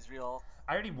Heaven is Real.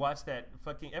 I already watched that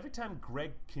fucking. Every time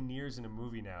Greg Kinnear's in a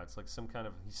movie now, it's like some kind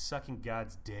of he's sucking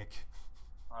God's dick.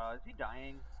 Is he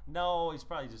dying? No, he's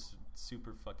probably just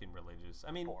super fucking religious.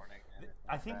 I mean,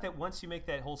 I think that once you make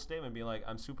that whole statement, be like,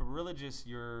 I'm super religious,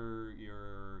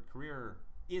 your career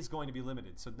is going to be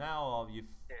limited. So now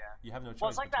you have no choice. Well,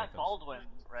 it's like that Baldwin,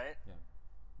 right? Yeah.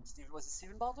 Was it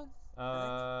Stephen Baldwin?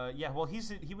 Yeah. Well,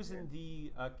 he was in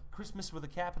the Christmas with a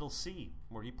capital C,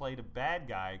 where he played a bad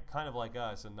guy, kind of like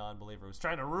us, a non-believer who's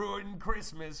trying to ruin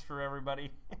Christmas for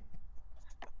everybody.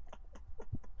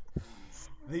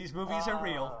 These movies are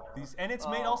real. And it's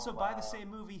made also by the same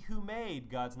movie who made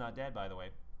God's Not Dead, by the way.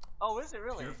 Oh, is it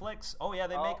really? Pure Flicks. Oh yeah,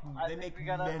 they make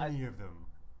many of them.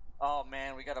 Oh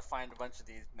man, we gotta find a bunch of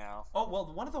these now. Oh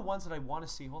well, one of the ones that I want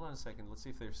to see. Hold on a second. Let's see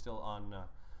if they're still on.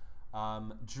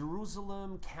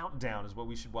 Jerusalem Countdown is what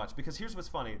we should watch, because here's what's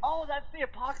funny. Oh, that's the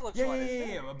apocalypse one.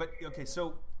 Yeah. But okay,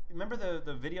 so remember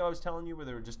the video I was telling you where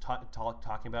they were just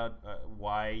talking about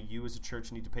why you as a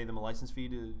church need to pay them a license fee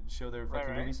to show their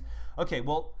fucking movies? Okay,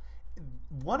 well,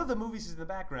 one of the movies is in the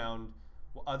background,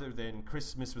 other than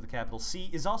Christmas with a capital C,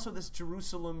 is also this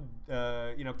Jerusalem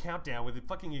countdown with a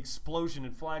fucking explosion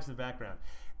and flags in the background.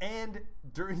 And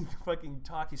during the fucking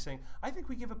talk, he's saying, I think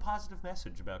we give a positive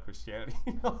message about Christianity.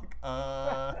 What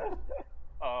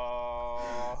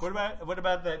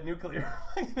about that nuclear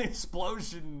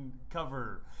explosion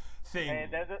cover thing? Hey,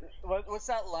 what's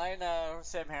that line?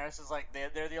 Sam Harris is like,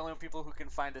 they're the only people who can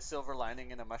find a silver lining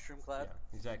in a mushroom cloud.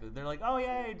 Yeah, exactly. They're like, oh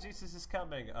yeah, Jesus is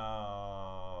coming.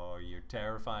 Oh, you're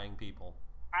terrifying people.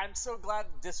 I'm so glad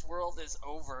this world is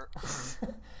over.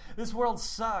 This world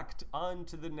sucked. On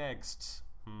to the next.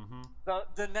 Mm-hmm.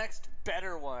 The next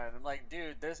better one. I'm like,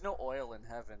 dude, there's no oil in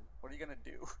heaven. What are you gonna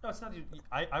do? No, it's not.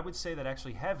 I would say that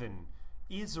actually heaven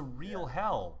is a real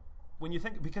hell. When you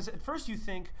think, because at first you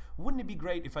think, wouldn't it be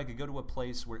great if I could go to a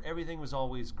place where everything was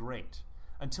always great?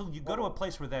 Until you go to a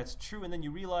place where that's true, and then you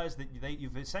realize that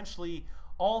you've essentially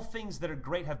all things that are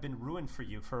great have been ruined for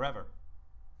you forever.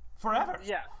 Forever.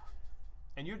 Yeah.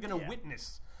 And you're gonna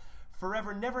witness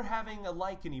forever never having a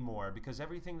like anymore, because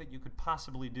everything that you could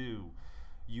possibly do,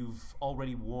 you've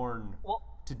already worn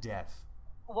to death.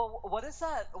 Well, what is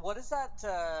that?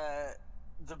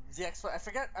 I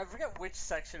forget which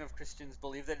section of Christians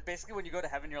believe that basically when you go to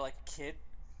heaven you're like a kid,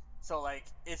 so like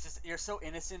it's just you're so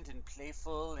innocent and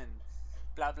playful and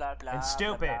blah blah blah and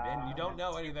stupid blah, blah, and you don't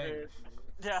know anything.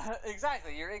 Yeah,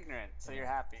 exactly. You're ignorant, so you're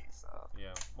happy. So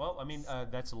yeah. Well, I mean,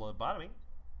 that's a lobotomy.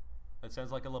 That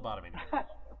sounds like a lobotomy.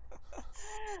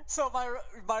 So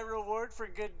my reward for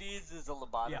good deeds is a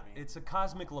lobotomy. Yeah, it's a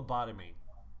cosmic lobotomy.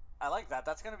 I like that.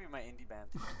 That's gonna be my indie band.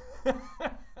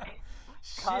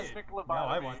 Cosmic Lobotomy. Now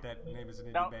I want that name as an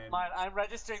indie band. I'm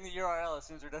registering the URL as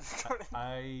soon as we're done recording.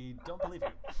 I don't believe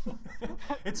you.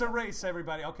 It's a race,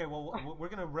 everybody. Okay, well, we're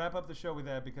gonna wrap up the show with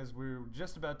that because we're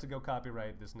just about to go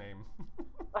copyright this name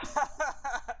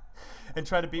and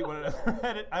try to beat one another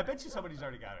at it. I bet you somebody's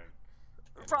already got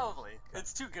it. Probably.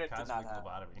 It's too good to not have. Cosmic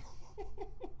Lobotomy.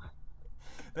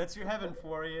 That's your heaven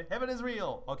for you. Heaven is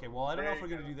real. Okay, well, I don't know if we're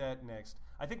going to do that next.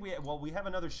 I think we have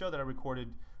another show that I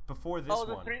recorded before this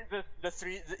one. We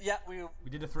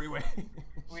did a three-way.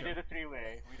 We did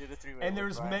a three-way. And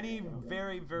there's many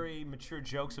very, very mature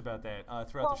jokes about that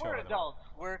throughout the show. We're adults.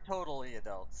 We're totally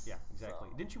adults. Yeah, exactly.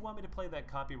 So. Didn't you want me to play that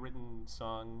copywritten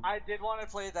song? I did want to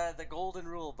play the Golden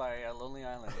Rule by Lonely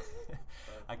Island.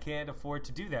 I can't afford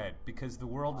to do that because the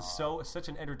world is such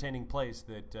an entertaining place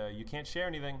that you can't share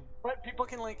anything. But people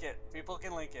can link it.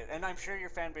 And I'm sure your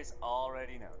fan base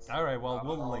already knows. All right, well,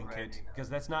 we'll link it because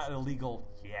that's not illegal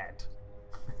yet.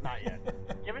 Not yet.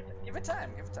 Give it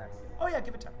time. Oh yeah,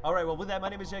 give it time. All right, well, with that, my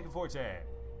name is Jacob Forte.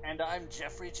 And I'm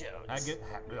Jeffrey Jones.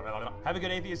 Have a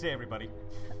good atheist day, everybody.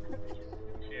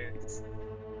 Cheers.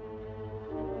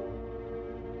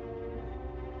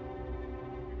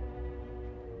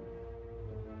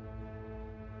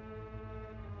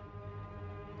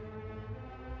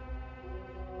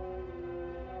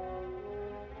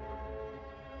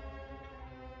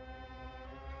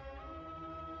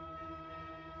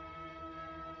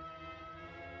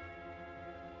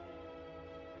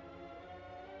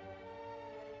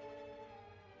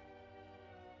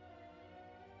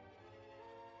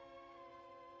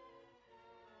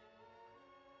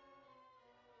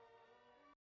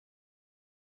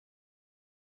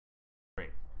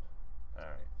 All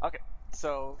right. Okay,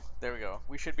 so there we go.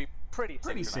 We should be pretty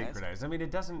synchronized. I mean,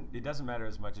 it doesn't matter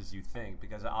as much as you think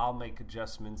because I'll make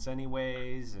adjustments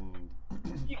anyways, and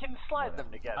you can slide them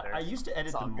together. I used to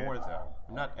edit them more though.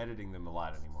 I'm not editing them a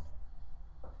lot anymore.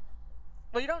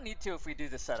 Well, you don't need to if we do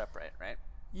the setup right?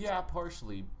 Yeah,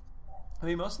 partially. I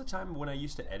mean, most of the time when I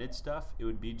used to edit stuff, it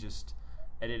would be just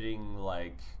editing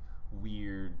like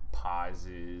weird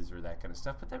pauses or that kind of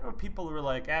stuff. But there were people who were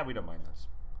like, we don't mind those.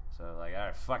 So like, all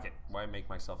right, fuck it. Why make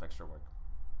myself extra work?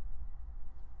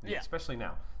 Yeah. Especially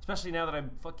now that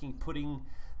I'm fucking putting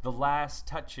the last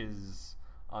touches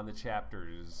on the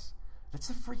chapters. That's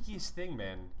the freakiest thing,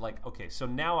 man. Like, okay, so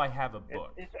now I have a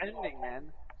book. It's ending,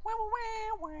 man. But,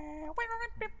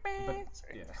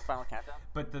 yeah. Final countdown.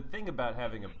 But the thing about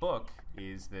having a book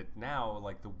is that now,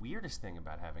 like, the weirdest thing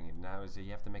about having it now is that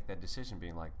you have to make that decision,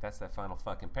 being like, that's that final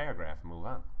fucking paragraph, and move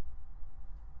on.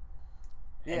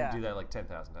 And do that like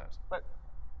 10,000 times. But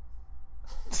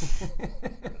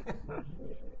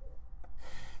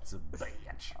it's a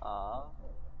bitch.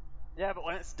 Yeah, but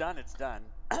when it's done, it's done.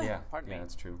 Yeah, Pardon me.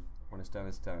 That's true. When it's done,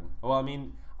 it's done. Well, I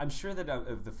mean, I'm sure that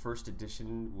of the first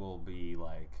edition will be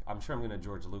like, I'm sure I'm going to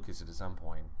George Lucas it at some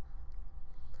point.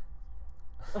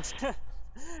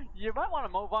 You might want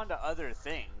to move on to other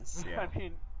things. Yeah. I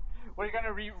mean, what, are you going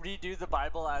to redo the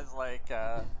Bible as like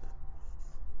as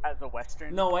a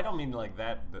Western? No, I don't mean like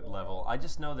that level. I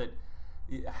just know that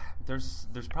there's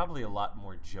probably a lot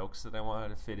more jokes that I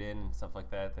wanted to fit in and stuff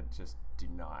like that just do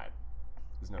not.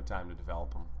 There's no time to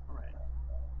develop them. Right.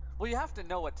 Well, you have to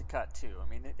know what to cut too. I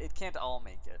mean, it can't all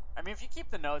make it. I mean, if you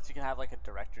keep the notes, you can have like a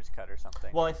director's cut or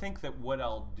something. Well, I think that what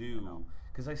I'll do,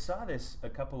 because I saw this a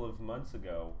couple of months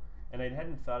ago, and I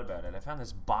hadn't thought about it. I found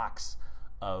this box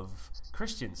of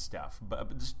Christian stuff,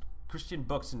 but just Christian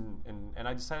books, and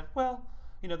I decided, well,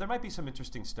 there might be some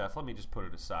interesting stuff. Let me just put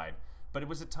it aside. But it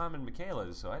was at Tom and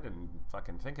Michaela's, so I didn't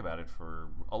fucking think about it for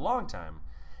a long time.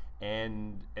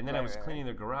 And then I was cleaning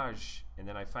their garage, and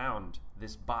then I found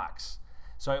this box.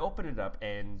 So I opened it up,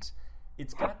 and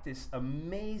it's got this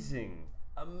amazing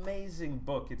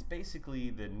book. It's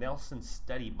basically the Nelson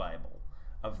Study Bible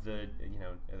of the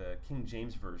King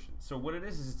James Version. So what it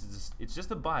is it's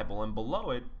just a Bible, and below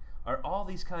it are all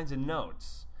these kinds of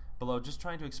notes below, just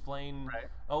trying to explain. Right.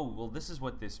 Oh, well, this is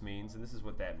what this means, and this is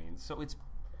what that means. So it's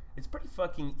pretty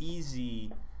fucking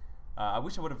easy. I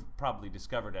wish I would have probably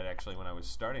discovered it actually when I was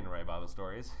starting to write Bible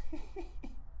stories.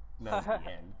 Not at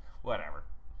the end. Whatever.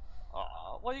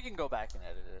 Well, you can go back and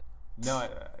edit it. No,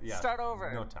 yeah. Start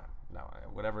over. No time. No,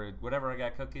 whatever I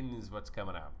got cooking is what's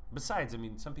coming out. Besides, I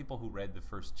mean, some people who read the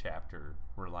first chapter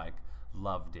were like,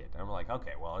 loved it. I'm like,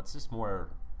 okay, well, it's just more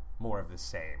of the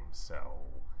same. So.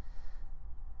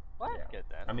 Well, that's good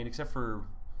then. I mean, except for.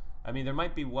 I mean, there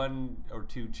might be one or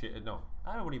two. No,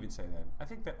 I wouldn't even say that. I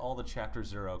think that all the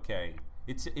chapters are okay.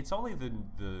 It's only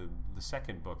the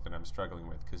second book that I'm struggling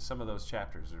with because some of those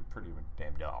chapters are pretty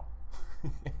damn dull.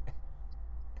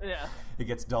 Yeah. It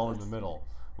gets dull in the middle,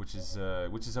 which is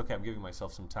okay. I'm giving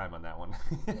myself some time on that one.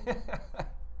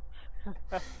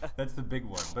 That's the big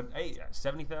one. But hey,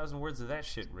 70,000 words of that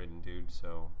shit written, dude.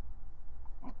 So.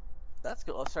 That's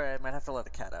cool. Oh, sorry, I might have to let the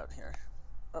cat out here.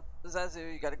 Oh,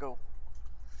 Zazu, you gotta go.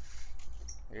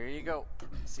 Here you go.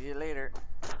 See you later.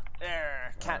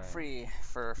 There, cat free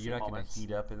for a few moments. You're not gonna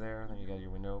heat up in there? You got your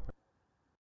window open?